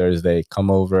 9:30 Thursday, come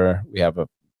over. We have a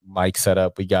mic set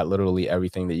up. We got literally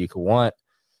everything that you could want.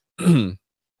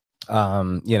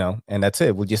 And that's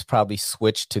it. We'll just probably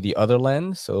switch to the other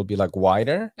lens. So it'll be like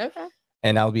wider. Okay.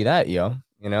 And that'll be that, Yeah.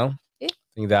 I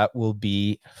think that will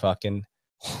be fucking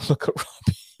look at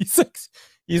Robbie.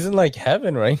 He's in like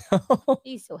heaven right now.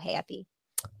 He's so happy.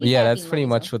 But yeah, that's pretty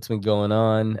much what's been going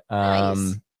on.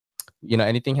 Nice.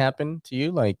 Anything happened to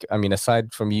you? Like, I mean,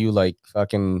 aside from you like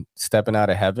fucking stepping out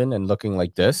of heaven and looking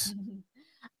like this.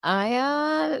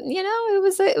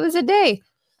 It was a day.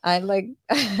 I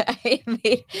I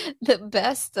made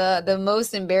the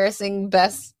most embarrassing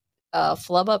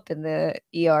flub up in the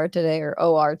ER today or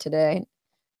OR today.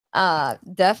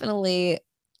 Definitely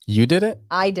You did it?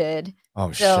 I did. Oh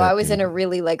So shit. I was in dude. a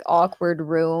really like awkward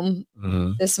room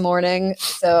Mhm. this morning.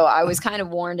 So I was kind of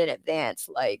warned in advance,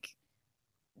 like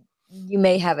you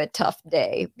may have a tough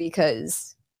day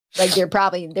because like they're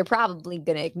probably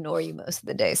gonna ignore you most of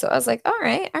the day. So I was like, all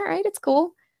right, it's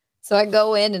cool. So I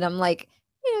go in and I'm like,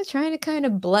 trying to kind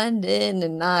of blend in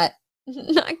and not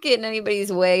get in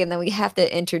anybody's way. And then we have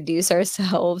to introduce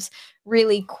ourselves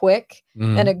really quick.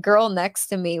 Mhm. And a girl next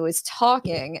to me was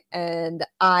talking and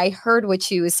I heard what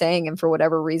she was saying. And for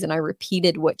whatever reason, I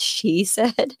repeated what she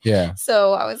said. Yeah.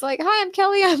 So I was like, hi, I'm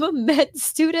Kelly. I'm a med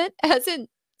student, as in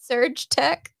surge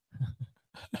tech.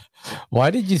 Why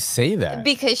did you say that?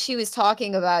 Because she was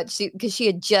talking about, because she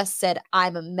had just said,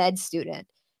 I'm a med student.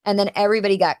 And then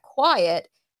everybody got quiet.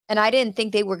 And I didn't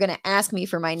think they were going to ask me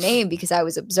for my name because I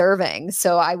was observing.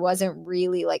 So I wasn't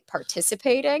really like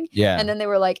participating. Yeah. And then they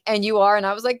were like, and you are? And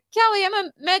I was like, Kelly, I'm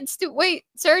a med student. Wait,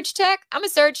 surge tech? I'm a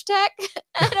surge tech.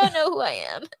 I don't know who I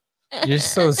am. You're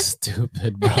so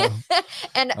stupid, bro.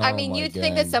 And I Oh mean, my you'd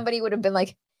think that God. somebody would have been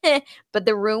like, but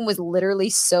the room was literally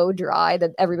so dry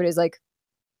that everybody was like,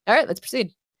 all right, let's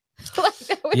proceed. Like,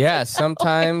 that was Yeah, like,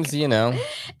 sometimes, you know,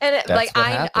 and it, that's like what I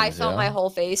happens, felt my yo. whole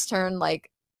face turn like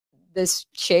this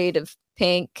shade of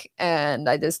pink, and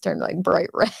I just turned like bright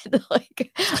red.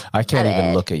 Like I can't even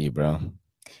red. look at you, bro.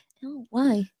 Oh,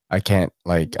 why? I can't,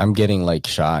 like, I'm getting like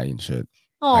shy and shit.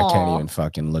 I can't Oh, even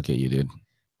fucking look at you, dude.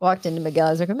 walked into Miguel.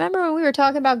 I was like, remember when we were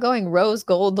talking about going rose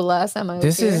gold the last time I was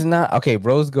This here? is not okay.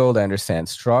 Rose gold, I understand.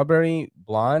 Strawberry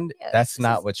blonde, Yes, that's this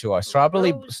not is what you are.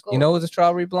 Strawberry, rose you know what's a gold.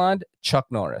 strawberry blonde? Chuck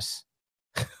Norris.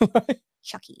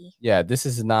 Chucky. Yeah, this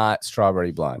is not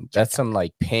strawberry blonde. That's some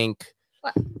like pink.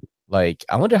 What? Like,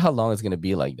 I wonder how long it's gonna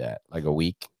be like that. Like a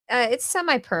week. It's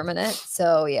semi-permanent,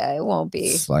 so yeah, it won't be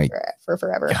It's like, for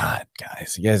forever. God,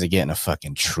 guys, you guys are getting a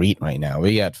fucking treat right now.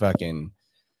 We got fucking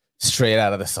straight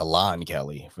out of the salon,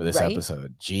 Kelly, for this Right?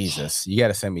 episode. Jesus, you got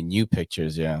to send me new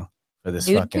pictures, yeah, for this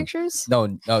Nude fucking. pictures? No,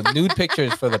 nude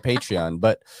pictures for the Patreon,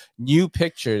 but new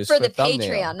pictures For the thumbnail.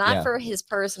 Patreon, not Yeah. for his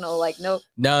personal. Like, nope.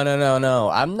 No.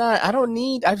 I'm not. I don't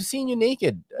need. I've seen you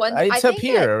naked. I It's up think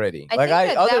here that- already. I Like,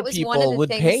 think that other was one of people the would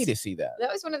pay things- to see that.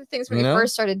 That was one of the things when You we know?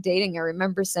 first started dating. I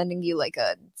remember sending you like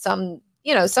some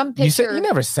picture. You said you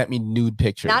never sent me nude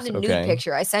pictures. Not a nude okay?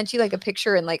 picture. I sent you like a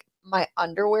picture in like my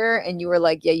underwear, and you were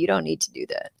like, "Yeah, you don't need to do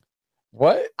that."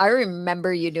 What? I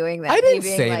remember you doing that. I me didn't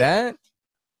being say like- that.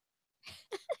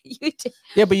 You did.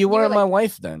 Yeah, but you were weren't my like-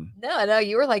 wife then. No,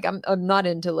 you were like, I'm not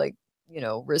into like,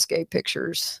 risque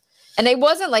pictures. And it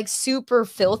wasn't like super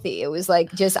filthy. It was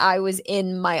like just I was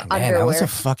in my Man, underwear. I was a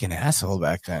fucking asshole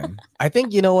back then. I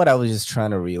think, you know what? I was just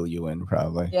trying to reel you in,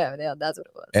 probably. yeah, that's what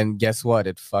it was. And guess what?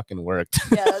 It fucking worked.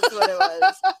 Yeah, that's what it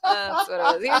was. That's what it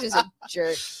was. He was just a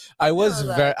jerk. I was was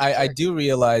a very. I jerk. do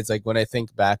realize, like, when I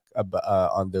think back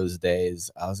on those days,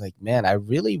 I was like, man, I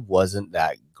really wasn't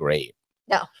that great.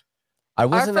 No. I Our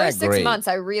wasn't first that great. 6 months,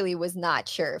 I really was not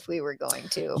sure if we were going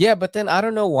to. Yeah, but then I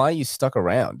don't know why you stuck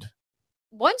around.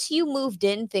 Once you moved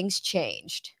in, things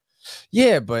changed.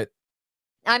 Yeah, but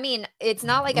I mean, it's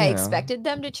not like I Yeah. expected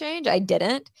them to change. I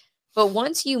didn't. But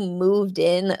once you moved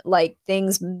in, like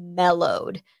things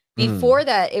mellowed. Before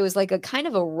that, it was like a kind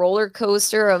of a roller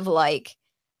coaster of like,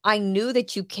 I knew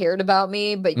that you cared about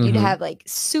me, but you'd Mhm. have like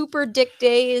super dick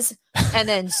days and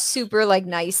then super like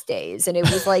nice days. And it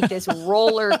was like this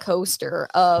roller coaster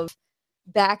of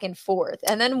back and forth.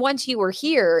 And then once you were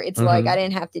here, it's like Mhm. I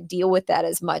didn't have to deal with that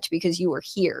as much because you were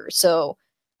here. So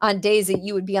on days that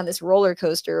you would be on this roller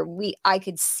coaster, I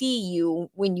could see you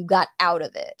when you got out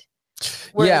of it.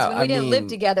 Whereas Yeah, when we I didn't live mean-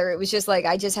 together, it was just like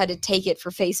I just had to take it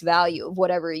for face value of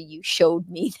whatever you showed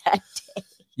me that day.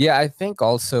 yeah, I think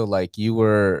also like you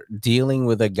were dealing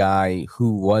with a guy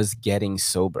who was getting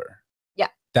sober. Yeah.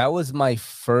 That was my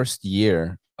first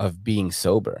year of being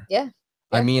sober. Yeah.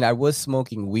 I Yeah. mean, I was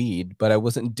smoking weed, but I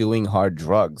wasn't doing hard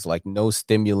drugs, like no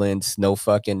stimulants, no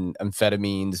fucking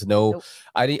amphetamines, no. Nope.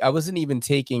 I wasn't even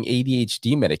taking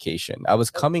ADHD medication. I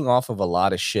was Nope. coming off of a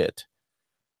lot of shit.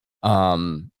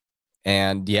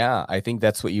 And yeah, I think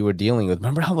that's what you were dealing with.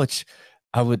 Remember how much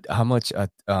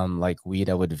like weed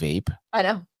I would vape? I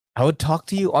know. I would talk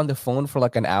to you on the phone for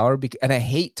like an hour, and I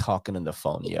hate talking on the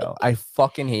phone, yo. I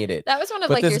fucking hate it. That was one of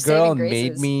But like your this girl saving graces.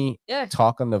 made me Yeah.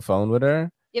 talk on the phone with her.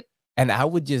 Yep. And I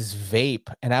would just vape,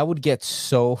 and I would get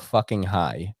so fucking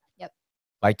high. Yep.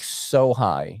 Like so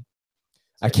high.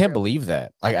 I So can't true. believe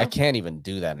that. I Like I know. can't even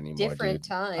do that anymore, Different dude.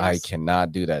 times. I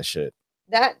cannot do that shit.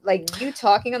 That like you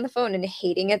talking on the phone and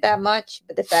hating it that much,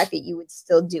 but the fact that you would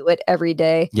still do it every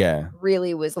day Yeah.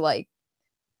 really was like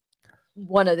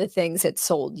one of the things that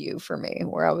sold you for me,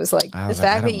 where I was like, I the was like,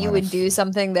 I fact that don't you wanna would do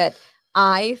something that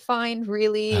I find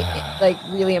really like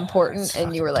really important, It's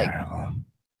and you were fucking like, terrible.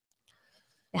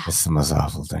 Yeah. It's the most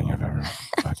awful thing I've ever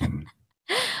fucking.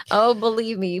 oh,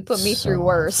 believe me, you put me So through awful,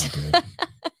 worse. dude.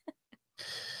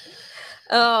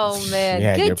 Oh man,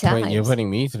 Yeah, good you're times. putting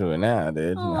me through it now,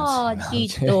 dude. Oh, No, I'm kidding.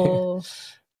 Tito.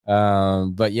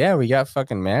 But yeah, we got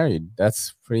fucking married.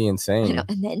 That's pretty I insane. know,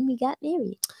 and then we got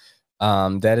married.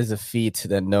 That is a feat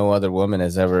that no other woman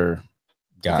has ever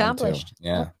gotten Accomplished. to.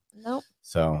 Yeah. Nope.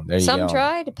 So there you Some go.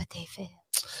 tried, but they failed.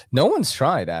 No one's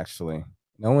tried, actually.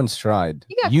 No one's tried.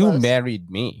 You got close. married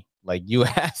me. Like you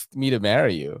asked me to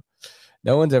marry you.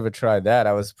 No one's ever tried that.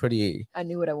 I was I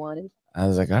knew what I wanted. I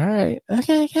was like, all right,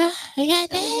 okay,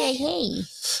 Hey.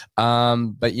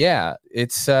 but yeah,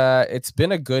 it's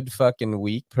been a good fucking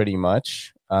week, pretty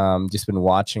much. Just been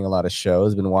watching a lot of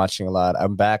shows. Been watching a lot.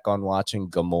 I'm back on watching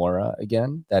Gomorrah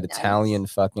again, that Nice. Italian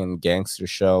fucking gangster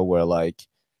show where like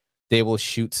they will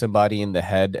shoot somebody in the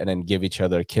head and then give each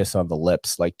other a kiss on the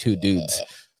lips, like two dudes,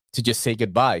 to just say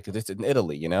goodbye because it's in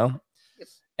Italy, you know. Yep.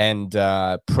 And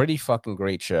pretty fucking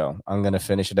great show. I'm gonna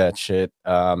finish that shit.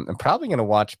 I'm probably gonna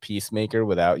watch Peacemaker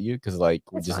without you because like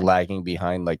we're That's just fine. lagging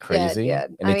behind like crazy. Yeah.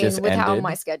 And I it mean, just with how ended.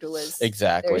 my schedule is,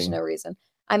 Exactly. there's no reason.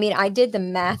 I mean, I did the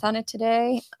math on it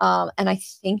today, and I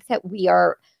think that we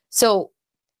are so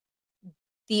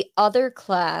the other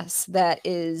class that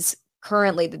is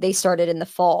currently that they started in the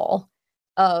fall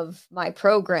of my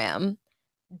program,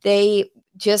 they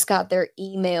just got their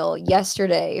email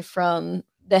yesterday from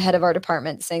the head of our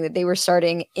department saying that they were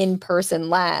starting in-person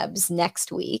labs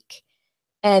next week,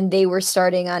 and they were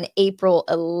starting on April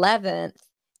 11th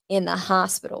in the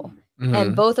hospital. Mhm.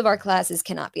 And both of our classes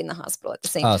cannot be in the hospital at the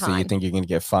same time. So you think you're gonna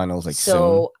get finals like soon?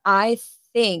 So I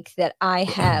think that I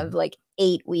have like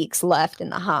 8 weeks left in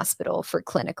the hospital for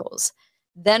clinicals.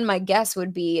 Then my guess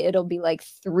would be it'll be like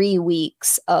 3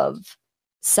 weeks of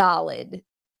solid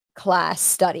class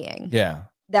studying. Yeah.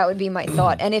 That would be my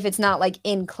thought. And if it's not like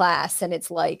in class and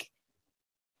it's like,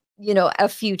 you know, a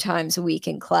few times a week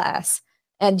in class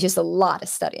and just a lot of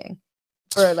studying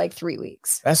for like 3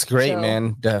 weeks. That's great, So,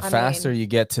 man. The faster you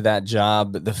get to that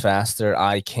job, the faster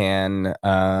I can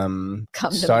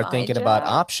start thinking about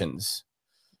options.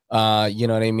 You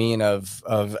know what I mean?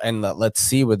 And let's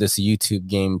see where this YouTube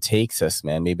game takes us,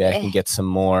 man. Maybe I can get some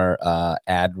more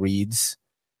ad reads.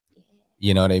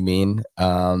 You know what I mean?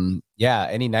 Yeah,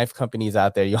 any knife companies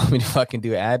out there, you want me to fucking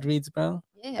do ad reads, bro?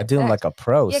 Yeah, I do them like a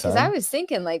pro. Yeah, because I was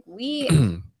thinking like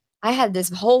I had this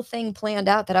whole thing planned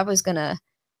out that I was gonna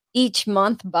each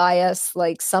month buy us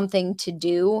like something to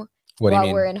do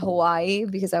while we're in Hawaii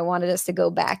because I wanted us to go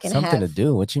back and something to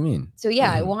do. What you mean? So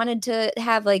yeah, I wanted to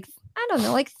have like, I don't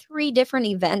know, like 3 different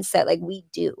events that like we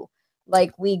do.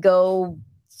 Like we go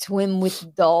swim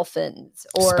with dolphins,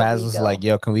 or Spaz was like,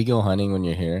 yo, can we go hunting when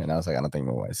you're here? And I was like, I don't think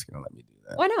my wife's gonna let me do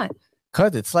that. Why not?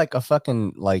 Because it's like a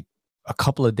fucking like a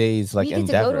couple of days like we get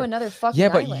endeavor. to go to another fucking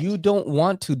but island. You don't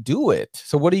want to do it.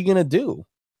 So what are you gonna do?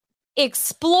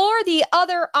 Explore the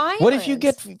other islands. What if you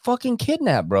get fucking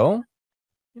kidnapped, bro?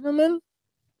 You know what I mean?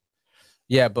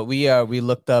 Yeah, but we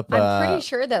looked up. I'm pretty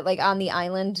sure that like on the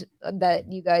island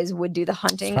that you guys would do the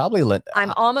hunting. Probably.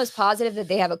 I'm almost positive that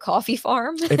they have a coffee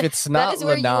farm. If it's not, that is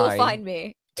where Lanai, you will find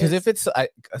me. Because if it's,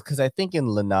 because I think in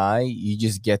Lanai, you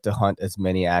just get to hunt as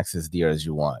many axis deer as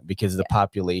you want because the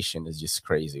population is just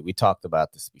crazy. We talked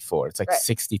about this before. It's like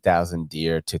 60,000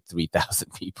 deer to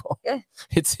 3,000 people. Yeah.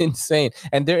 It's insane.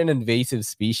 And they're an invasive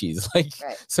species. Like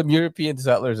some European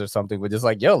settlers or something were just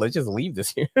like, yo, let's just leave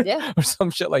this here. Yeah. Or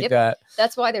some shit like that.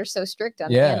 That's why they're so strict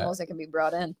on the animals that can be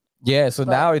brought in. Yeah. So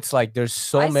now it's like there's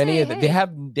so many of them.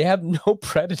 They have no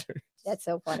predators. That's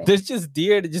so funny. There's just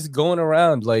deer that just going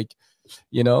around like,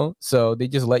 you know, so they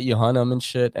just let you hunt them and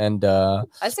shit. And the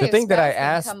thing that I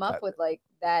asked, come up with like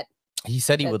that. He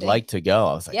said he would like to go.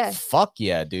 I was like, fuck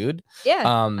yeah, dude. Yeah.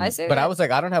 But I was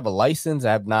like, I don't have a license.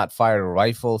 I have not fired a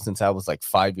rifle since I was like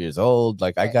 5 years old.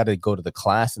 Like I got to go to the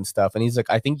class and stuff. And he's like,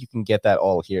 I think you can get that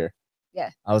all here.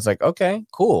 Yeah. I was like, okay,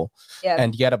 cool. Yeah.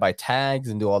 And you got to buy tags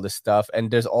and do all this stuff.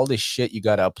 And there's all this shit you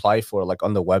got to apply for. Like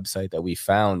on the website that we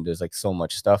found, there's like so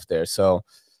much stuff there. So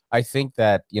I think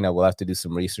that, you know, we'll have to do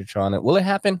some research on it. Will it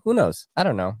happen? Who knows? I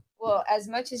don't know. Well, as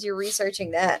much as you're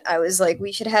researching that, I was like,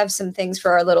 we should have some things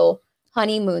for our little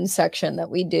honeymoon section that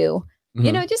we do. Mm-hmm.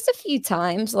 You know, just a few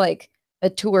times, like a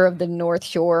tour of the North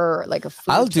Shore, or like a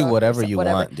food I'll do whatever you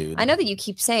whatever. want, dude. I know that you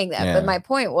keep saying that, but my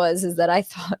point is that I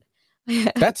thought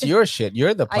that's your shit.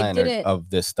 You're the planner of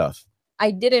this stuff.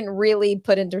 I didn't really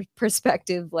put into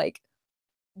perspective like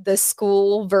the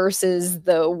school versus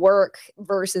the work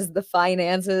versus the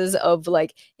finances of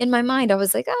like in my mind I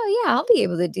was like, oh yeah, I'll be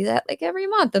able to do that like every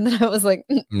month, and then I was like,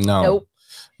 nope.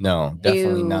 No,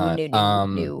 definitely not.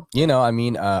 No. You know, I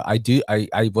mean,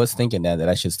 I was thinking that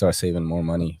I should start saving more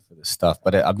money for this stuff,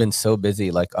 but I've been so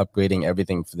busy like upgrading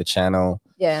everything for the channel.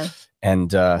 Yeah.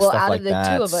 And well, stuff out like of the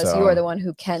that, two of us, you are the one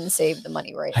who can save the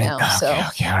money right now.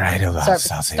 Okay, all right.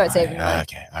 Start saving money.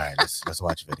 Okay, all right. Let's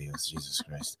watch videos. Jesus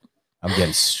Christ. I'm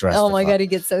getting stressed. Oh my God, he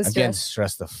gets so stressed. I'm getting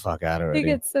stressed the fuck out already. He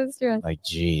gets so stressed. Like,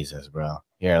 Jesus, bro.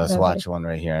 Here, let's watch one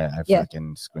right here. I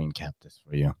fucking screen capped this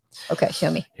for you. Okay, show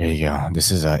me. Here you go.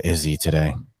 This is Izzy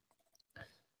today.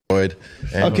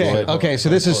 Okay, so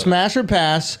this is Smash or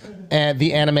Pass and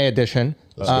the anime edition.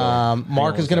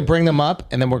 Mark is going to bring them up,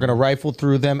 and then we're going to rifle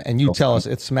through them, and you tell us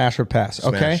it's Smash or Pass,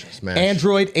 okay? Smash.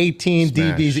 Android 18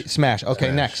 DBZ Smash.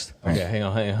 Okay, next. Okay, hang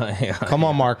on. Come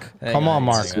on, Mark. Come on,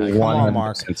 Mark.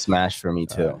 100% Smash for me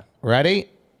too.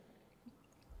 Ready?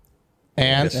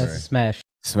 And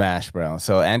Smash, bro.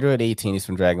 So Android 18 is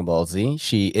from Dragon Ball Z.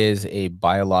 She is a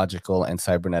biological and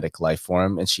cybernetic life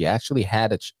form, and she actually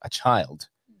had a child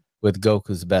with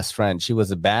Goku's best friend. She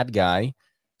was a bad guy,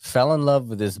 fell in love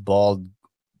with this bald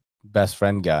best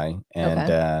friend guy and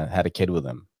Okay. had a kid with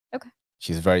him. Okay.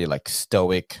 She's very like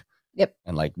stoic. Yep.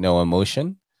 And like no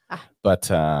emotion. Ah. But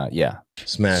yeah,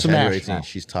 Smash. Smash. Under 18.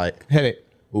 She's tight. Hit it.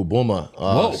 Ooh, Bulma.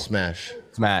 Whoa. Smash.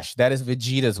 Smash. That is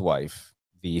Vegeta's wife,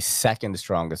 the second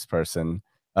strongest person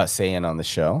Saiyan on the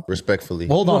show. Respectfully.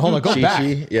 Hold on. Go Chi-Chi.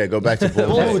 back. Yeah, go back to Bulma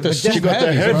Bulma. with the She got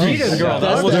the heavies, bro. heavies. girl.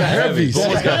 That's Bulma's the got heavies.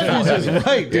 Bulma's got Heavies is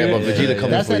right, Yeah, dude. but Vegeta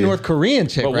coming That's for that you. North Korean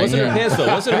chick But right wasn't her here. pants though?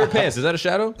 Wasn't her pants? Is that a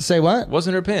shadow? Say what?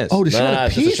 Wasn't her pants? Oh, did she Nah, have a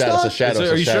it's just a piece shadow. It's a stuff? shadow. Are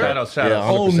It's a you sure? shadow. Shadow. Yeah, 100%,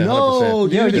 Oh no, 100%.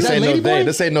 dude! Is This that ain't no Lady they. Boy?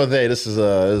 This ain't no they. This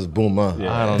is Bulma.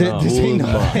 I don't Th- know. This ain't no.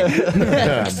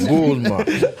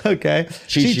 Bulma. Okay.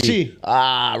 Chi-Chi.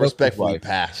 Ah, respectfully wife.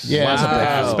 pass. Yeah, that's a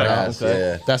pass. Pass.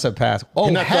 Yeah. That's a pass. Oh,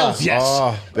 Hinata. hells yes.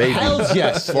 Oh, baby. Hells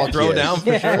yes. Fuck Throw yes. down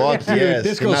for sure. Fuck yes.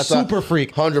 This girl's Hinata, super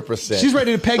freak. 100%. She's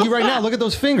ready to peg you right now. Look at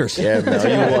those fingers. Yeah, man.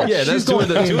 You watch. Yeah, that's She's two of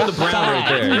the going brown right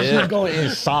there. She's Yeah. going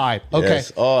inside. Okay.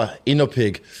 Yes. Oh, Ino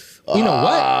Pig. Ino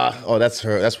what? Oh, that's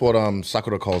her. That's what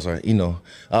Sakura calls her. Ino.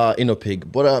 Ino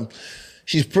Pig. But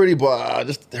she's pretty, but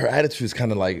just her attitude is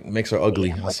kind of like makes her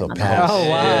ugly. That's a pass. Oh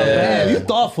wow, man, you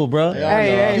thoughtful, bro.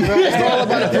 Hey, bro. It's all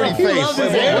about a pretty face. love his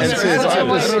And answers. since I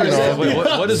was, you know, Wait,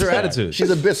 what is her attitude? she's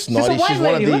a bit snotty. white She's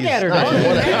one of lady. these. Look at her, Nah, dog. she's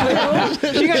one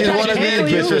of- She gonna she's try one to of these cancel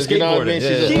you? bitches. You know what I mean? She's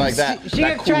just She- like that. she that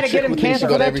gonna cool try to chick get him who thinks she canceled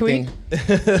got for that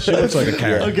everything. She looks like a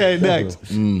carrot. Okay, next.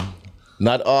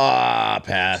 Not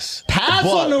pass. Pass But-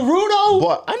 on Naruto.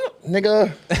 But I know,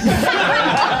 nigga.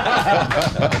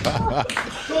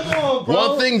 Come on, bro.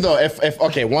 One thing though, if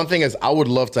okay, one thing is I would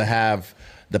love to have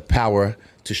the power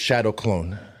to shadow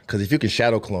clone. Because if you can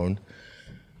shadow clone,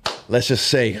 let's just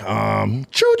say,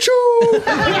 choo choo.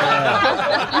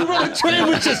 You run a train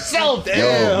with yourself. Yo.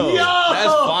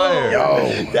 That's fire.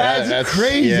 Yo, That's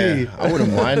crazy. Yeah, I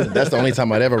wouldn't mind. That's the only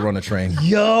time I'd ever run a train.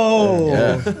 Yo.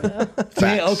 Yeah.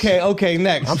 Man, okay,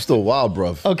 next. I'm still wild,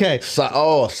 bro. Okay.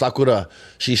 Sakura,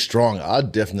 she's strong.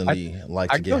 I'd definitely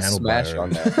like I to go get handled by smash her. on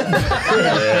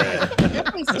that.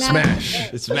 Definitely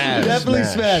Smash. It's mad. Definitely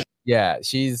Smash. smash. Yeah,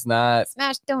 she's not.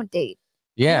 Smash, don't date.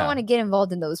 You don't Yeah, want to get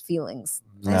involved in those feelings.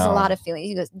 There's a No. lot of feelings.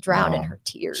 You just drown in No. her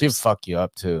tears. she'd fuck you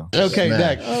up too. Okay, Smash.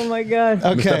 next. Oh my god.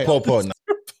 Okay. Mr. Popo.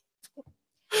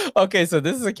 Okay, so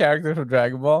this is a character from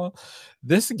Dragon Ball.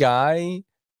 This guy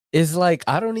is like,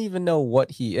 I don't even know what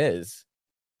he is.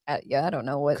 Yeah, I don't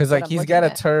know what. Because what like I'm he's looking got a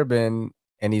at. turban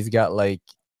and he's got like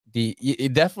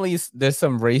it definitely there's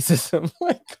some racism.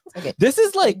 Like Okay. this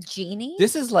is like Genie.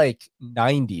 this is like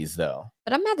 90s though.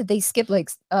 But I'm mad that they skipped like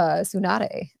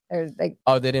Tsunade. Or like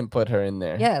Oh, they didn't put her in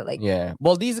there. yeah, like Yeah.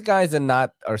 Well, these guys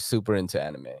are super into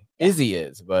anime. Izzy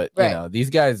is, but Right. you know, these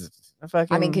guys are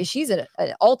fucking I mean, because she's an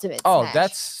ultimate. Oh, smash.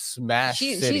 that's Smash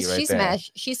City she's right she there.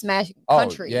 smash she smash Oh,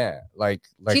 country. yeah. Like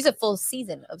She's a full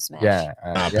season of Smash. yeah.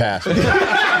 Nah, yeah. pass.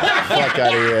 Fuck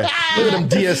out of here. Look at them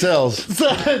DSLs.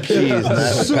 Jeez,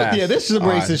 that's a pass. Yeah, this is some All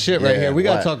right. racist shit right Yeah, here. We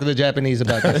got to what? talk to the Japanese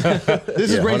about this.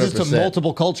 This is Yeah, racist to 100%.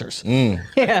 multiple cultures, Yeah.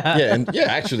 Yeah,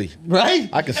 actually, right?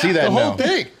 I can see that The now. whole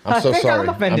thing. I'm so I think I'm sorry.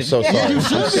 I'm offended. so Yeah, sorry. you I'm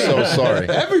should be. so sorry.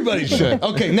 Everybody should.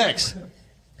 Okay, next.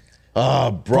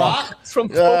 Brock. From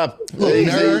Easy.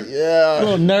 nerd. Yeah.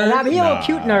 Little Nah, nerd. he a little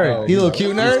cute nerd. You little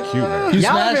cute nerd. You Y'all have been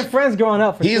smash. friends growing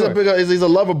up for He's sure. a big. He's a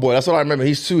lover boy. That's what I remember.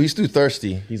 He's too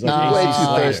thirsty. He's like way too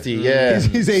thirsty. Yeah.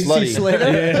 He's AC Slutty.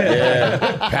 Slater.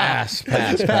 Yeah. Pass.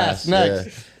 Pass. Next.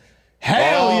 Yeah.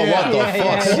 Hell Oh, yeah. what the Yeah,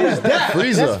 fuck? yeah, Who is that?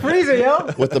 Frieza. Freezer, yo.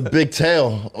 With the big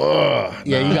tail. Ugh,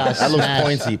 Yeah, you got that looks smashed.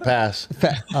 pointy. Pass.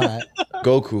 All right.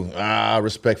 Goku.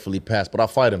 Respectfully pass. But I'll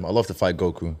fight him. I love to fight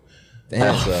Goku.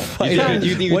 That's You think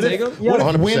you can What take if, him? what if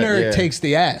 100%, winner yeah. takes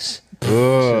the ass?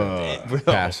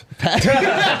 pass.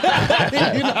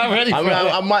 You're not ready I for mean,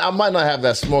 it. I might not have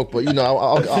that smoke, but you know,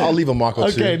 I'll leave a mark or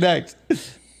two. Okay, next.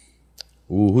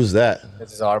 Ooh, who's that?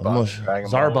 It's Zarbon. Almost-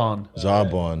 Dragon Ball. Zarbon.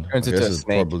 Zarbon. Turns into This a is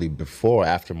snake. probably before or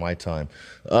after my time.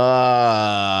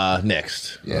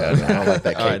 Next. Yeah, I don't like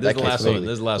that. All right, this is the last one. lately.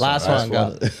 This is the last Last one.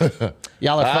 one. Go.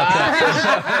 Y'all are fucked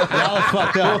up. Y'all are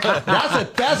fucked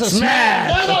up. That's a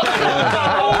smash.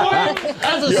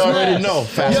 That's a You already smash. know.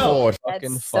 Fast forward.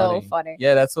 Fucking That's so funny. funny.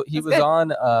 Yeah, that's what he That's was good. on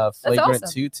Flagrant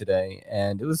awesome. 2 today,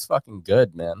 and it was fucking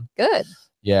good, man. Good.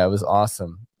 Yeah, it was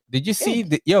awesome. Did you see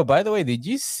yo, by the way, did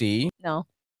you see No.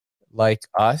 like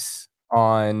us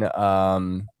on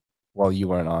well, you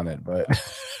weren't on it, but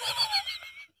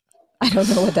I don't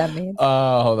know what that means.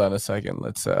 hold on a second.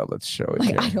 Let's show it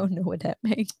Like, I here. don't know what that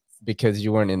means. Because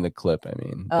you weren't in the clip, I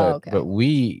mean. Oh, but, okay. but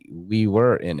we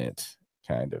were in it,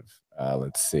 kind of.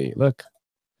 Let's see. Look.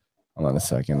 Hold on a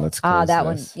second. Let's Ah, close that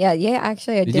one. this. Yeah,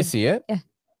 actually I Did did. you see it?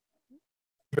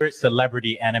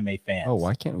 Celebrity anime fans. Oh,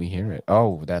 why can't we hear it?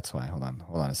 Oh, that's why. Hold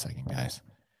on a second, guys.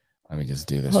 Let me just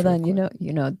do this. Hold real on, quick.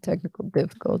 you know technical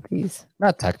difficulties.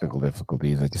 Not technical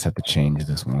difficulties. I just have to change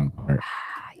this one part.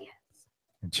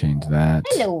 Change that.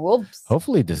 Hello, Robs.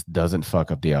 Hopefully this doesn't fuck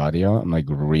up the audio. I'm like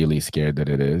really scared that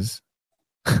it is.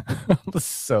 I'm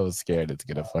so scared it's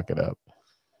gonna fuck it up.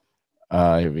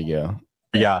 Here we go.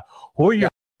 Yeah. Who are your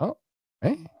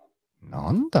Hey,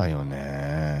 なんだよ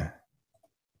ね.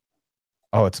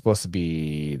 Oh, it's supposed to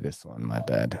be this one. My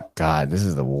bad. God, this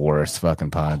is the worst fucking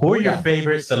pod. Who are your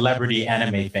favorite celebrity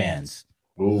anime fans?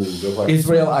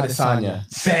 Israel Adesanya.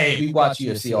 Same. We watch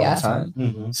UFC all Yeah. the time.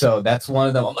 Mhm. So that's one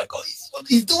of them. I'm like, oh,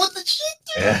 he's doing the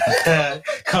shit.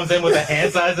 Comes in with the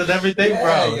hand signs and everything,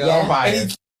 bro. Yeah. Fire.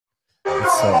 It's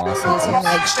so awesome.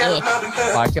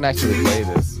 Oh, I can actually play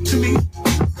this.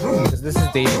 'Cause this is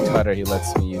David Cutter. He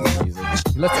lets me use the music.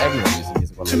 He lets everyone use the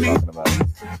music when I'm talking about it.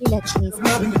 He lets me.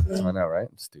 I know, right?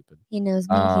 I'm stupid. He knows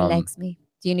me. Um, He likes me.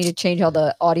 Do you need to change all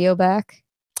the audio back?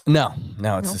 No, it's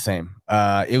No? the same.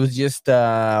 It was just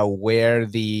where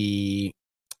the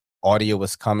audio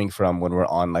was coming from when we're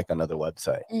on like another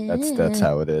website. That's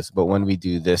how it is. But when we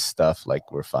do this stuff,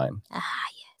 like we're fine. Ah,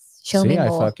 yes. Show See, me I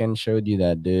more. fucking showed you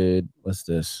that, dude. What's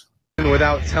this?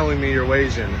 Without telling me you're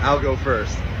Asian, I'll go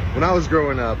first. When I was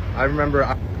growing up, I remember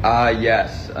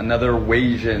Yes, another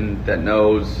Wasian that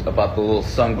knows about the little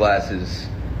sunglasses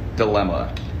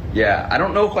dilemma. Yeah, I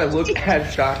don't know if I look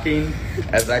as shocking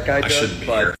as that guy does,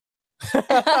 but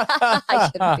I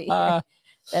shouldn't be here.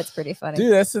 That's pretty funny.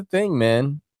 Dude, that's the thing,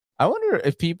 man. I wonder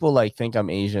if people like think I'm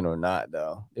Asian or not,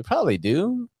 though. They probably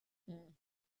do. Mm.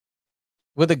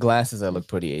 With the glasses, I look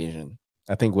pretty Asian.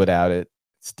 I think without it,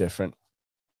 it's different.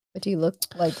 What do you look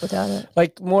like without it?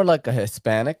 Like more like a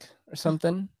Hispanic or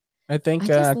something. I think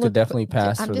just I look- could definitely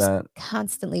pass I'm for just that.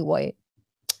 constantly white.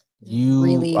 You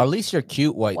really at least you're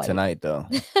cute white white. tonight, though.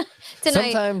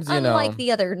 Tonight, Sometimes you unlike know.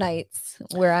 the other nights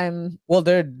where I'm Well,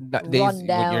 they're not, run when you're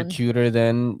down. cuter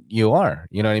than you are.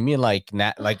 You know what I mean? Like,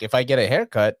 like if I get a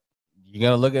haircut, you're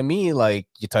gonna look at me like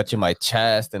you're touching my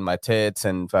chest and my tits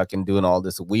and fucking doing all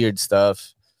this weird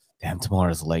stuff. Damn,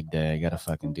 tomorrow's leg day. I gotta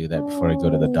fucking do that before I go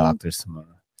to the Oh. doctor's tomorrow.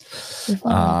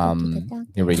 before I go to the doctor.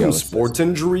 Here we go. From What's this? sports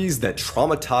injuries that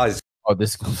traumatize Oh,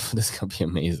 this is gonna be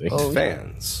amazing. Oh,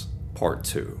 fans. Part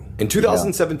 2. In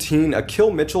 2017,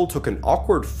 Akil Mitchell took an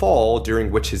awkward fall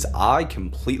during which his eye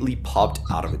completely popped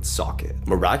out of its socket.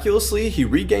 Miraculously, he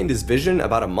regained his vision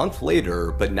about a month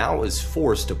later, but now is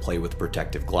forced to play with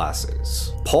protective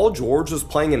glasses. Paul George was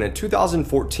playing in a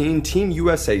 2014 Team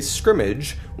USA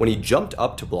scrimmage when he jumped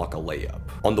up to block a layup.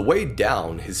 On the way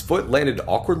down, his foot landed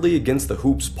awkwardly against the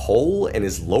hoop's pole and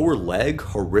his lower leg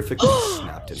horrifically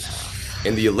snapped in half.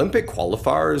 In the Olympic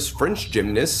qualifiers, French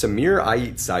gymnast Samir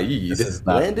Ait Said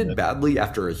landed badly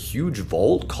after a huge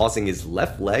vault, causing his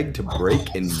left leg to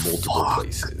break in multiple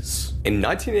places. In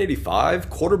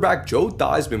 1985, quarterback Joe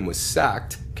Theismann was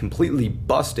sacked, completely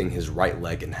busting his right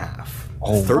leg in half.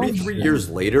 33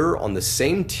 years later, on the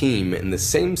same team in the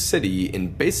same city in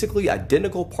basically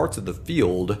identical parts of the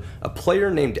field, a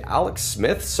player named Alex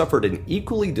Smith suffered an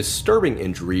equally disturbing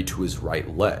injury to his right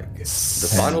leg.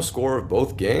 The final score of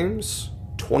both games,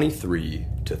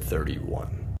 23-31.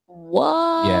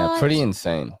 What? Yeah, pretty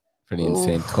insane. Pretty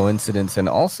insane coincidence, and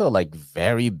also like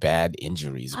very bad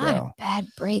injuries, A lot bro. of bad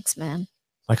breaks, man.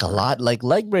 Like a lot, like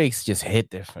leg breaks just hit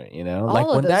different, you know. Like All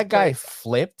of when those that guy breaks.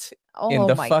 flipped Oh in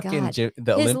the my fucking God.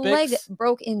 the His Olympics, leg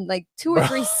broke in like 2 or Bro,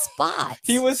 3 spots.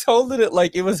 he was holding it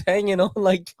like it was hanging on,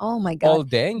 like Oh my all god.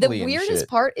 dangly. The and weirdest shit.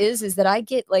 part is that I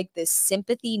get like this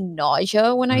sympathy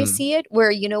nausea when I Mhm. see it,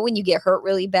 where you know when you get hurt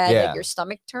really bad, Yeah. like your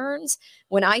stomach turns.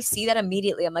 When I see that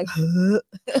immediately, I'm like,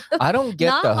 I don't get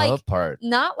Not the like- hub part.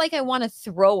 not like I want to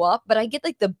throw up, but I get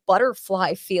like the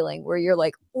butterfly feeling where you're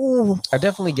like, oh, I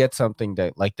definitely get something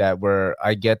that like that where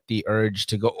I get the urge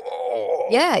to go. Oh,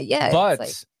 yeah, yeah. but it's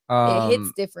like, it hits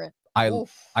um, different. I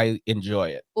Oof, I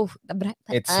enjoy it. oof, but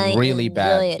It's I really enjoy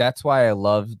bad. it. That's why I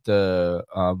love the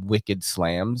Wicked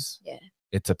Slams. Yeah.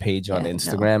 It's a page on Yeah, no.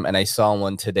 Instagram, and I saw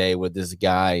one today where this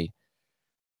guy,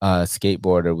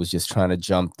 skateboarder, was just trying to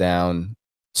jump down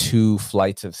 2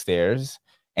 flights of stairs,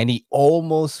 and he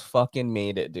almost fucking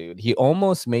made it, dude. He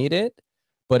almost made it,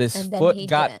 but his And then foot he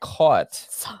got didn't. caught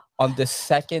So- on the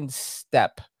second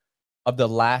step of the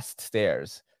last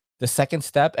stairs. The second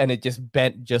step, and it just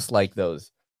bent just like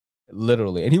those.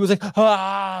 Literally. And he was like,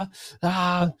 ah.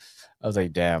 I was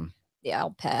like, damn. yeah,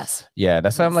 I'll pass. Yeah,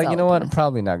 that's why I'm like, you know what? I'm Solid.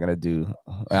 probably not gonna do.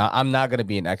 I'm not gonna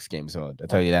be in X Games mode. I'll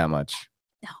tell you that much.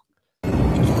 No.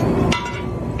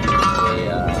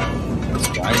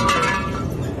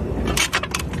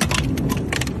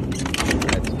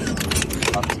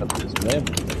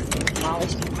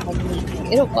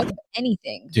 It'll fuck up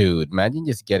anything. Dude, imagine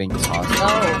just getting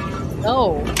tossed.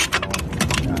 No, no.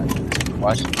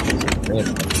 watching this.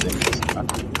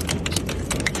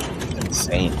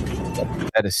 Insane.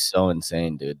 That is so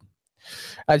insane, dude.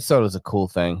 I just thought it was a cool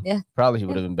thing. Yeah. Probably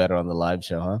would have been better on the live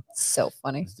show, huh? So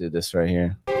funny. Let's do this right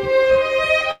here.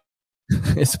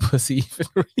 Is pussy even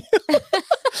real?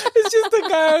 It's just a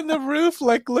guy on the roof,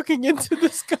 like looking into the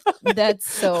sky. That's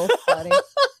so funny.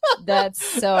 That's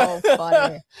so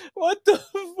funny. What the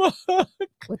fuck?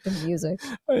 With the music.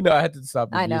 I know I had to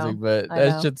stop the I know, music, but I that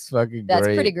know. shit's fucking That's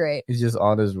great. pretty great. He's just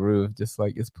on his roof, just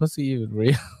like, is pussy even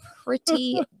real?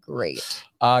 Pretty great.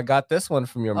 I got this one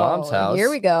from your mom's house. Here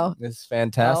we go. It's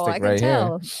fantastic I can right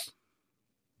tell. here.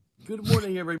 Good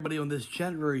morning, everybody, on this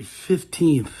January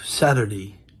 15th,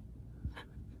 Saturday.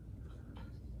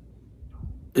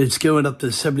 It's going up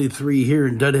to 73 here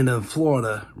in Dunedin,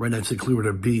 Florida, right next to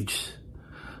Clearwater Beach.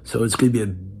 So it's going to be a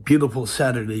beautiful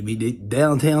Saturday. Be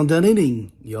downtown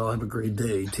Dunedin. Y'all have a great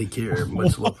day. Take care.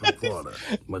 Much love from Florida.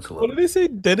 Much love. What did they say?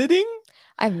 Dunedin?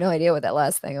 I have no idea what that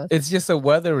last thing was. It's just a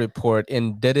weather report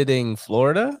in Dunedin,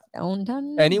 Florida.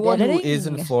 Downtown Anyone who is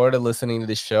in Dunedin. Florida listening to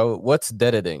this show, what's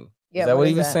Dunedin? Yeah, Is that what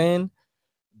he is was that? saying?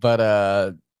 But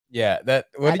yeah, that.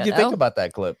 What I did you don't think know. about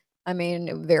that clip? I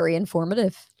mean, very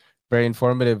informative. Very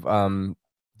informative.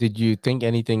 Did you think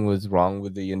anything was wrong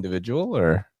with the individual,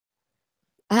 or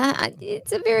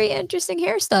It's a very interesting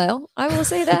hairstyle. I will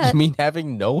say you that. mean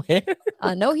having no hair?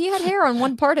 No, he had hair on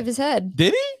one part of his head.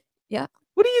 Did he? Yeah.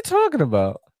 What are you talking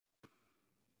about?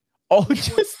 Oh,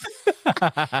 just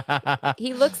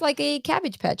He looks like a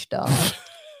Cabbage Patch doll.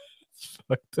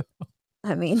 fucked up.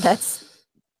 I mean, that's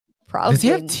probably Does he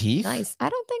have teeth? nice. I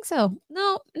don't think so.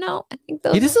 No. I think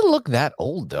those. He doesn't look that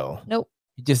old though. Nope.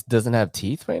 He just doesn't have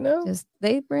teeth right now. Just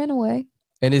they ran away.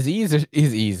 And his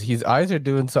eyes are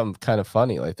doing something kind of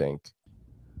funny, I think.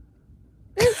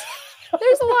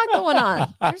 There's a lot going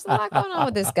on. There's a lot going on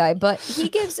with this guy, but he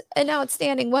gives an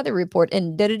outstanding weather report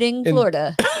in Dunedin,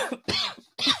 Florida.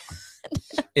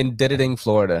 In Dunedin,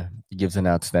 Florida, he gives an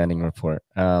outstanding report.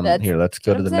 Here, let's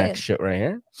go what to I'm the next saying. shit right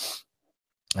here.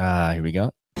 Here we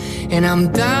go. And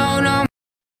I'm down on.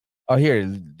 Oh, here,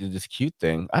 this cute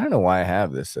thing. I don't know why I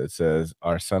have this. It says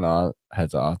our son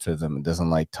has autism and doesn't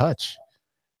like touch.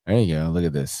 There you go. Look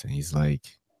at this. He's like,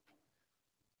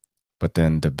 but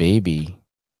then the baby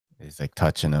is like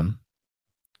touching him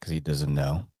because he doesn't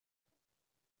know,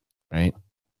 right?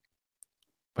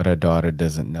 But our daughter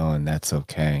doesn't know, and that's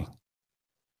okay.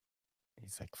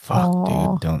 He's like, fuck,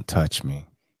 Aw. dude, don't touch me.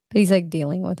 But he's like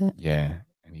dealing with it. Yeah.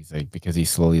 And he's like, because he's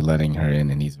slowly letting her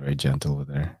in and he's very gentle with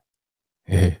her.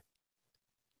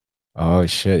 Oh,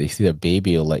 shit. You see, the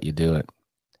baby will let you do it.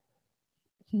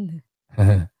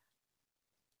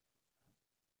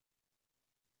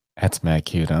 That's mad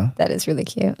cute, huh? That is really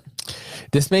cute.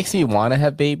 This makes me want to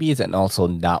have babies and also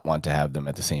not want to have them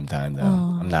at the same time, though.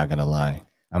 Oh. I'm not going to lie.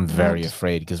 I'm very What?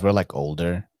 afraid because we're like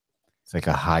older. It's like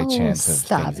a high chance of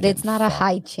stop things it. It's getting not a fucked.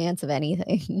 high chance of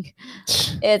anything.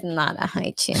 It's not a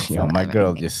high chance. You know, of my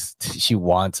girl anything. she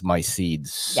wants my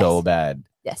seeds so Yes. bad.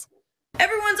 Yes.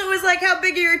 Everyone's always like, how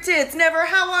big are your tits? Never,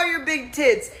 how are your big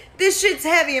tits? This shit's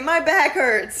heavy and my back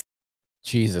hurts.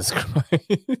 Jesus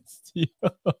Christ. Yo.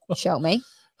 Show me.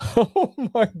 Oh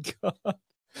my God.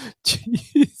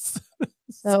 Jesus.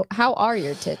 So, how are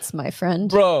your tits, my friend?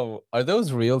 Bro, are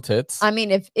those real tits? I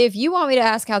mean, if you want me to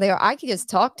ask how they are, I could just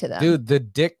talk to them. Dude, the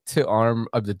dick to arm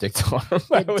of the dick to arm.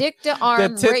 the dick to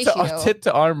arm ratio. Tit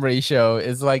to arm ratio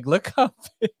is like, look how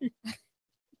big.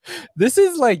 This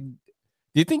is like, do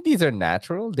you think these are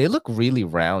natural? They look really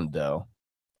round though.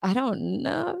 I don't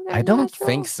know. if they're I don't natural.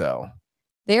 think so.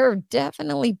 They're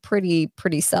definitely pretty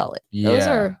solid. Those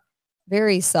Yeah. are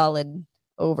very solid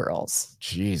overalls.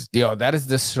 Jeez. Yo, that is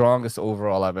the strongest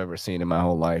overall I've ever seen in my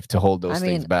whole life to hold those I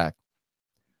things mean, back.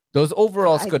 Those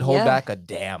overalls could hold yeah. back a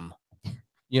dam.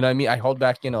 You know what I mean? I hold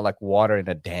back, like water in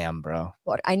a dam, bro.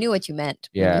 What I knew what you meant.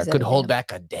 when Yeah, you it said could a hold dam.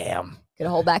 back a dam. Could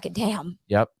hold back a dam.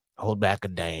 Yep. Hold back a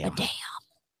dam. A dam.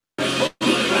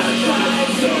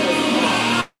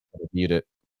 Mute it.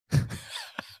 I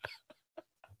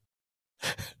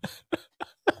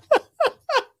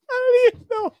don't even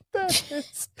know what that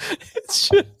is. It's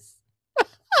just.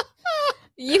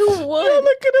 You would. Oh,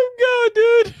 look at him go,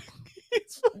 dude.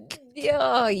 He's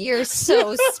Yeah, you're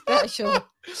so special.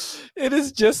 It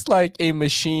is just like a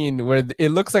machine where it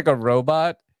looks like a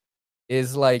robot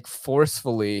is like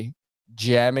forcefully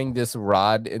jamming this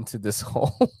rod into this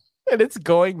hole, and it's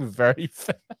going very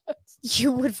fast.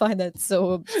 You would find that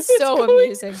so going-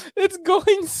 amusing. It's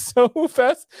going so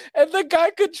fast, and the guy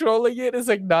controlling it is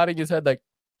like nodding his head, like,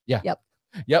 "Yeah,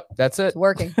 yep, that's it. It's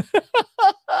working.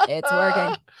 It's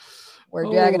working. We're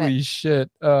dragging Holy it. shit!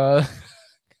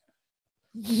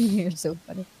 You're so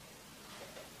funny.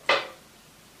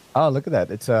 Oh, look at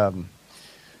that. It's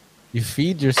you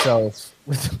feed yourself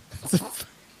with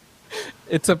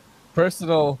it's a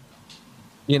personal,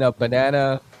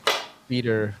 banana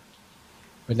feeding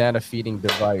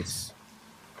device.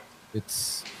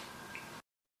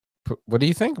 What do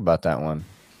you think about that one?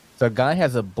 So a guy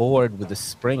has a board with a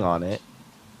spring on it,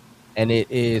 and it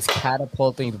is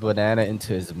catapulting the banana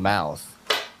into his mouth.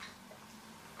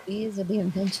 These are the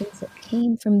inventions that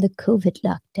came from the COVID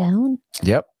lockdown.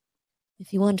 Yep.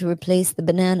 If you want to replace the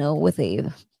banana with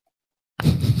a,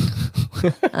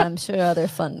 I'm sure other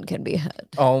fun can be had.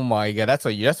 Oh my god, that's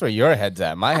where your head's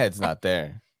at. My head's not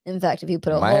there. In fact, if you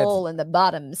put a hole in the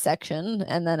bottom section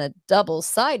and then a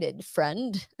double-sided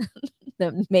friend,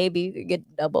 then maybe you could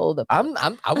get double the.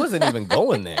 I wasn't even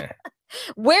going there.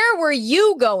 Where were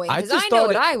you going? Because I know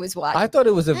what I was watching. I thought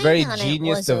it was a very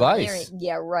genius device.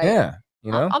 Yeah, right. Yeah,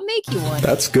 I'll make you one.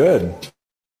 That's good.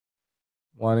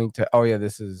 Wanting to. Oh yeah,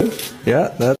 this is. Yeah,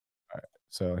 that. All right,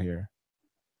 so here.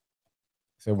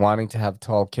 So wanting to have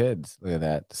tall kids. Look at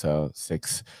that. So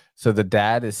 6. So the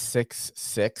dad is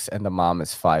 6'6" and the mom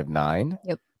is 5'9".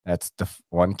 Yep. That's the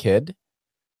one kid.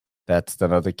 That's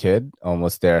another kid,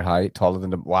 almost their height, taller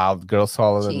than the girl's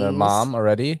taller than the mom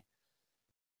already.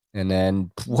 And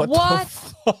then what? The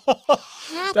fuck?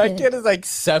 That kid is like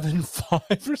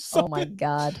 7'5" or something. Oh my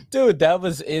god, dude, that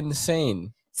was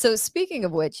insane. So speaking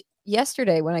of which,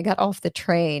 yesterday when I got off the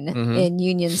train Mm-hmm. in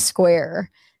Union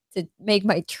Square to make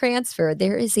my transfer,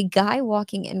 there is a guy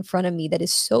walking in front of me that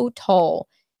is so tall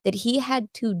that he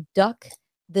had to duck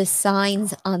the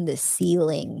signs on the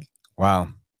ceiling. Wow.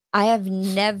 I have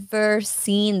never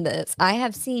seen this. I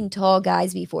have seen tall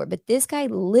guys before, but this guy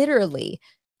literally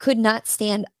could not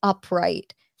stand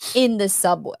upright in the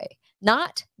subway.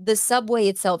 Not the subway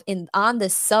itself, on the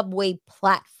subway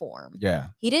platform. Yeah.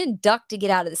 He didn't duck to get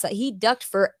out of the side. He ducked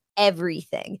for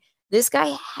everything. This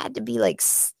guy had to be like,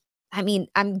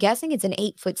 I'm guessing it's an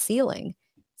 8-foot ceiling.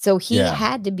 So he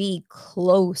had to be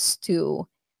close to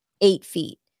 8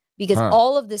 feet because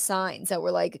all of the signs that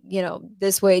were like,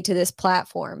 this way to this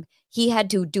platform, he had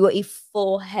to do a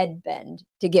full head bend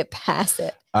to get past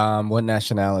it. What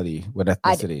nationality? What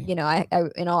ethnicity? I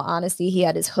in all honesty, he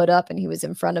had his hood up and he was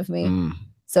in front of me.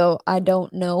 So I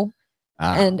don't know.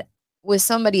 And with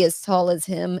somebody as tall as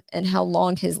him and how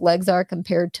long his legs are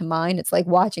compared to mine, it's like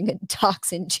watching a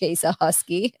dachshund chase a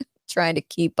husky, trying to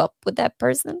keep up with that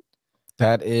person.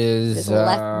 That is Just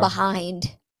left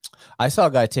behind. I saw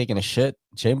a guy taking a shit,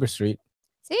 Chambers Street.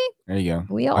 See? There you go.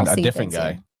 We all see a different things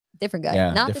guy. here. Different guy.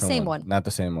 Yeah, Not the different same one. Not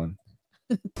the same one.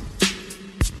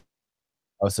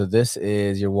 Oh, so this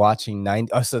is you're watching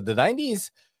 90. Oh, so the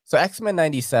 90s. So X-Men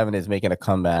 97 is making a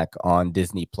comeback on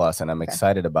Disney Plus, and I'm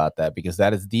excited about that because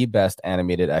that is the best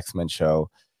animated X-Men show.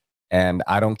 And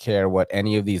I don't care what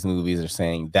any of these movies are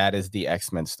saying. That is the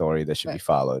X-Men story that should be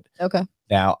followed. Okay.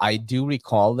 Now, I do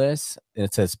recall this.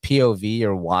 It says POV,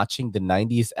 you're watching the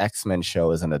 90s X-Men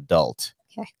show as an adult.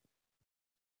 Okay.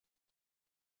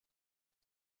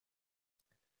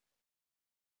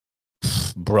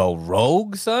 Bro,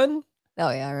 Rogue, son? Oh,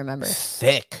 yeah, I remember.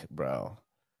 Thick, bro.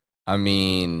 I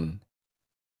mean,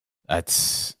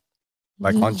 that's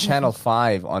like on Channel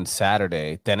 5 on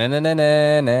Saturday.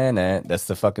 That's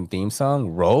the fucking theme song.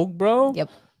 Rogue, bro? Yep.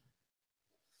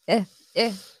 Yeah.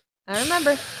 I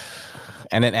remember.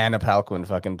 And then Anna Paquin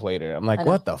fucking played her. I'm like,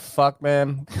 what the fuck,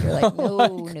 man? You're like,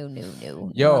 no.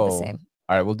 Yo. Not the same.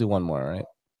 All right, we'll do one more, all right?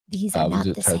 These are not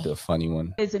the try same. to do a funny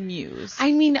one. Is a muse.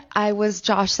 I mean, I was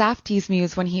Josh Safdie's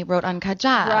muse when he wrote Uncut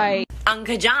Gems. Right.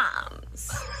 Uncut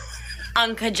Gems.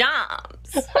 Uncut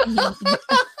Gems.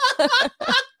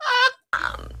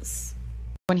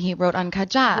 When he wrote Uncut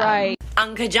Gems. Right.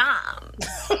 Uncut Gems.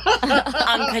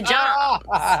 Uncut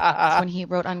Gems. When he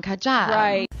wrote Uncut Gems.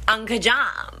 Right. Uncut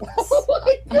Gems.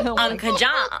 Uncut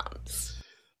Gems.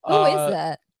 Who is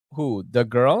that? Who? The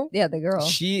girl? Yeah, the girl.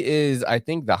 She is, I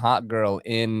think, the hot girl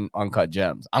in Uncut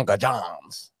Gems. Uncut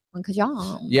Gems. Uncut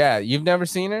Gems. Yeah, you've never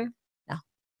seen her? No.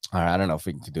 All right, I don't know if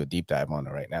we can do a deep dive on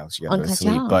her right now. She got to Uncut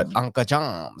sleep, but Gems. Uncut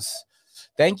Gems.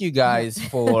 Thank you guys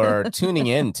for tuning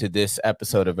in to this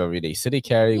episode of Everyday City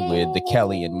Carry with the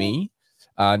Kelly and me.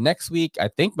 Next week, I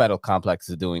think Metal Complex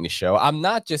is doing the show. I'm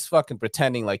not just fucking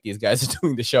pretending like these guys are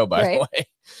doing the show, by the way.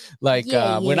 Like,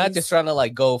 we're not just trying to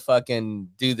like go fucking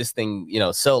do this thing,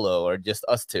 solo or just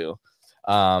us two.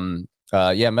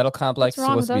 Metal Complex is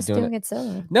supposed to be doing it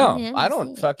solo? No, I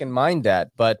don't fucking mind that,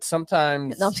 but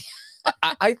sometimes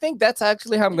I think that's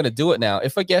actually how I'm gonna do it now.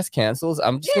 If a guest cancels,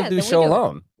 I'm just gonna do the show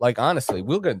alone. Like, honestly,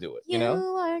 we're gonna do it, You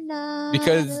are not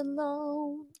because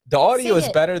alone. the audio Sing is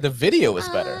it. better, the video is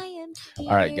better.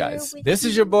 All right, guys, this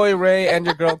is your boy Ray and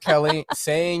your girl Kelly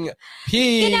saying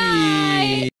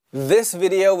peace. This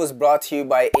video was brought to you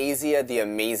by Asia the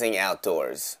Amazing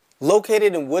Outdoors.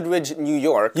 Located in Woodridge, New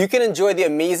York, you can enjoy the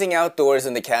amazing outdoors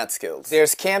in the Catskills.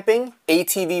 There's camping,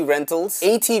 ATV rentals,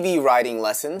 ATV riding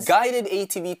lessons, guided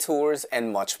ATV tours,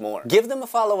 and much more. Give them a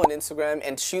follow on Instagram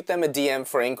and shoot them a DM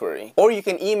for inquiry. Or you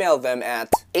can email them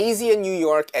at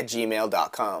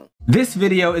asianewyork@gmail.com. This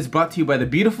video is brought to you by the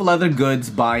Beautiful Leather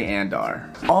Goods by Andar.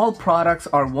 All products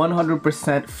are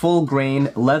 100% full grain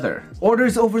leather.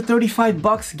 Orders over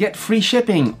 $35 get free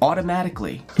shipping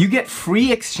automatically. You get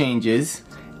free exchanges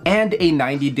and a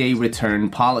 90-day return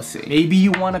policy. Maybe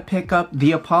you want to pick up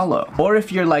the Apollo. Or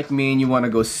if you're like me and you want to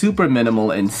go super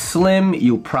minimal and slim,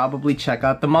 you'll probably check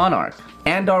out the Monarch.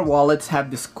 And our wallets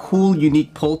have this cool,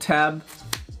 unique pull tab.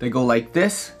 They go like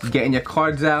this, getting your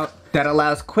cards out. That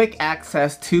allows quick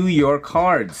access to your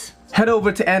cards. Head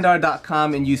over to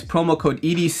andar.com and use promo code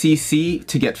EDCC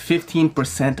to get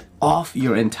 15% off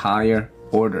your entire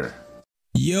order.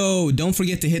 Yo, don't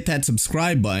forget to hit that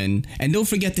subscribe button, and don't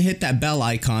forget to hit that bell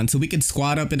icon so we can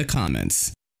squad up in the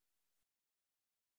comments.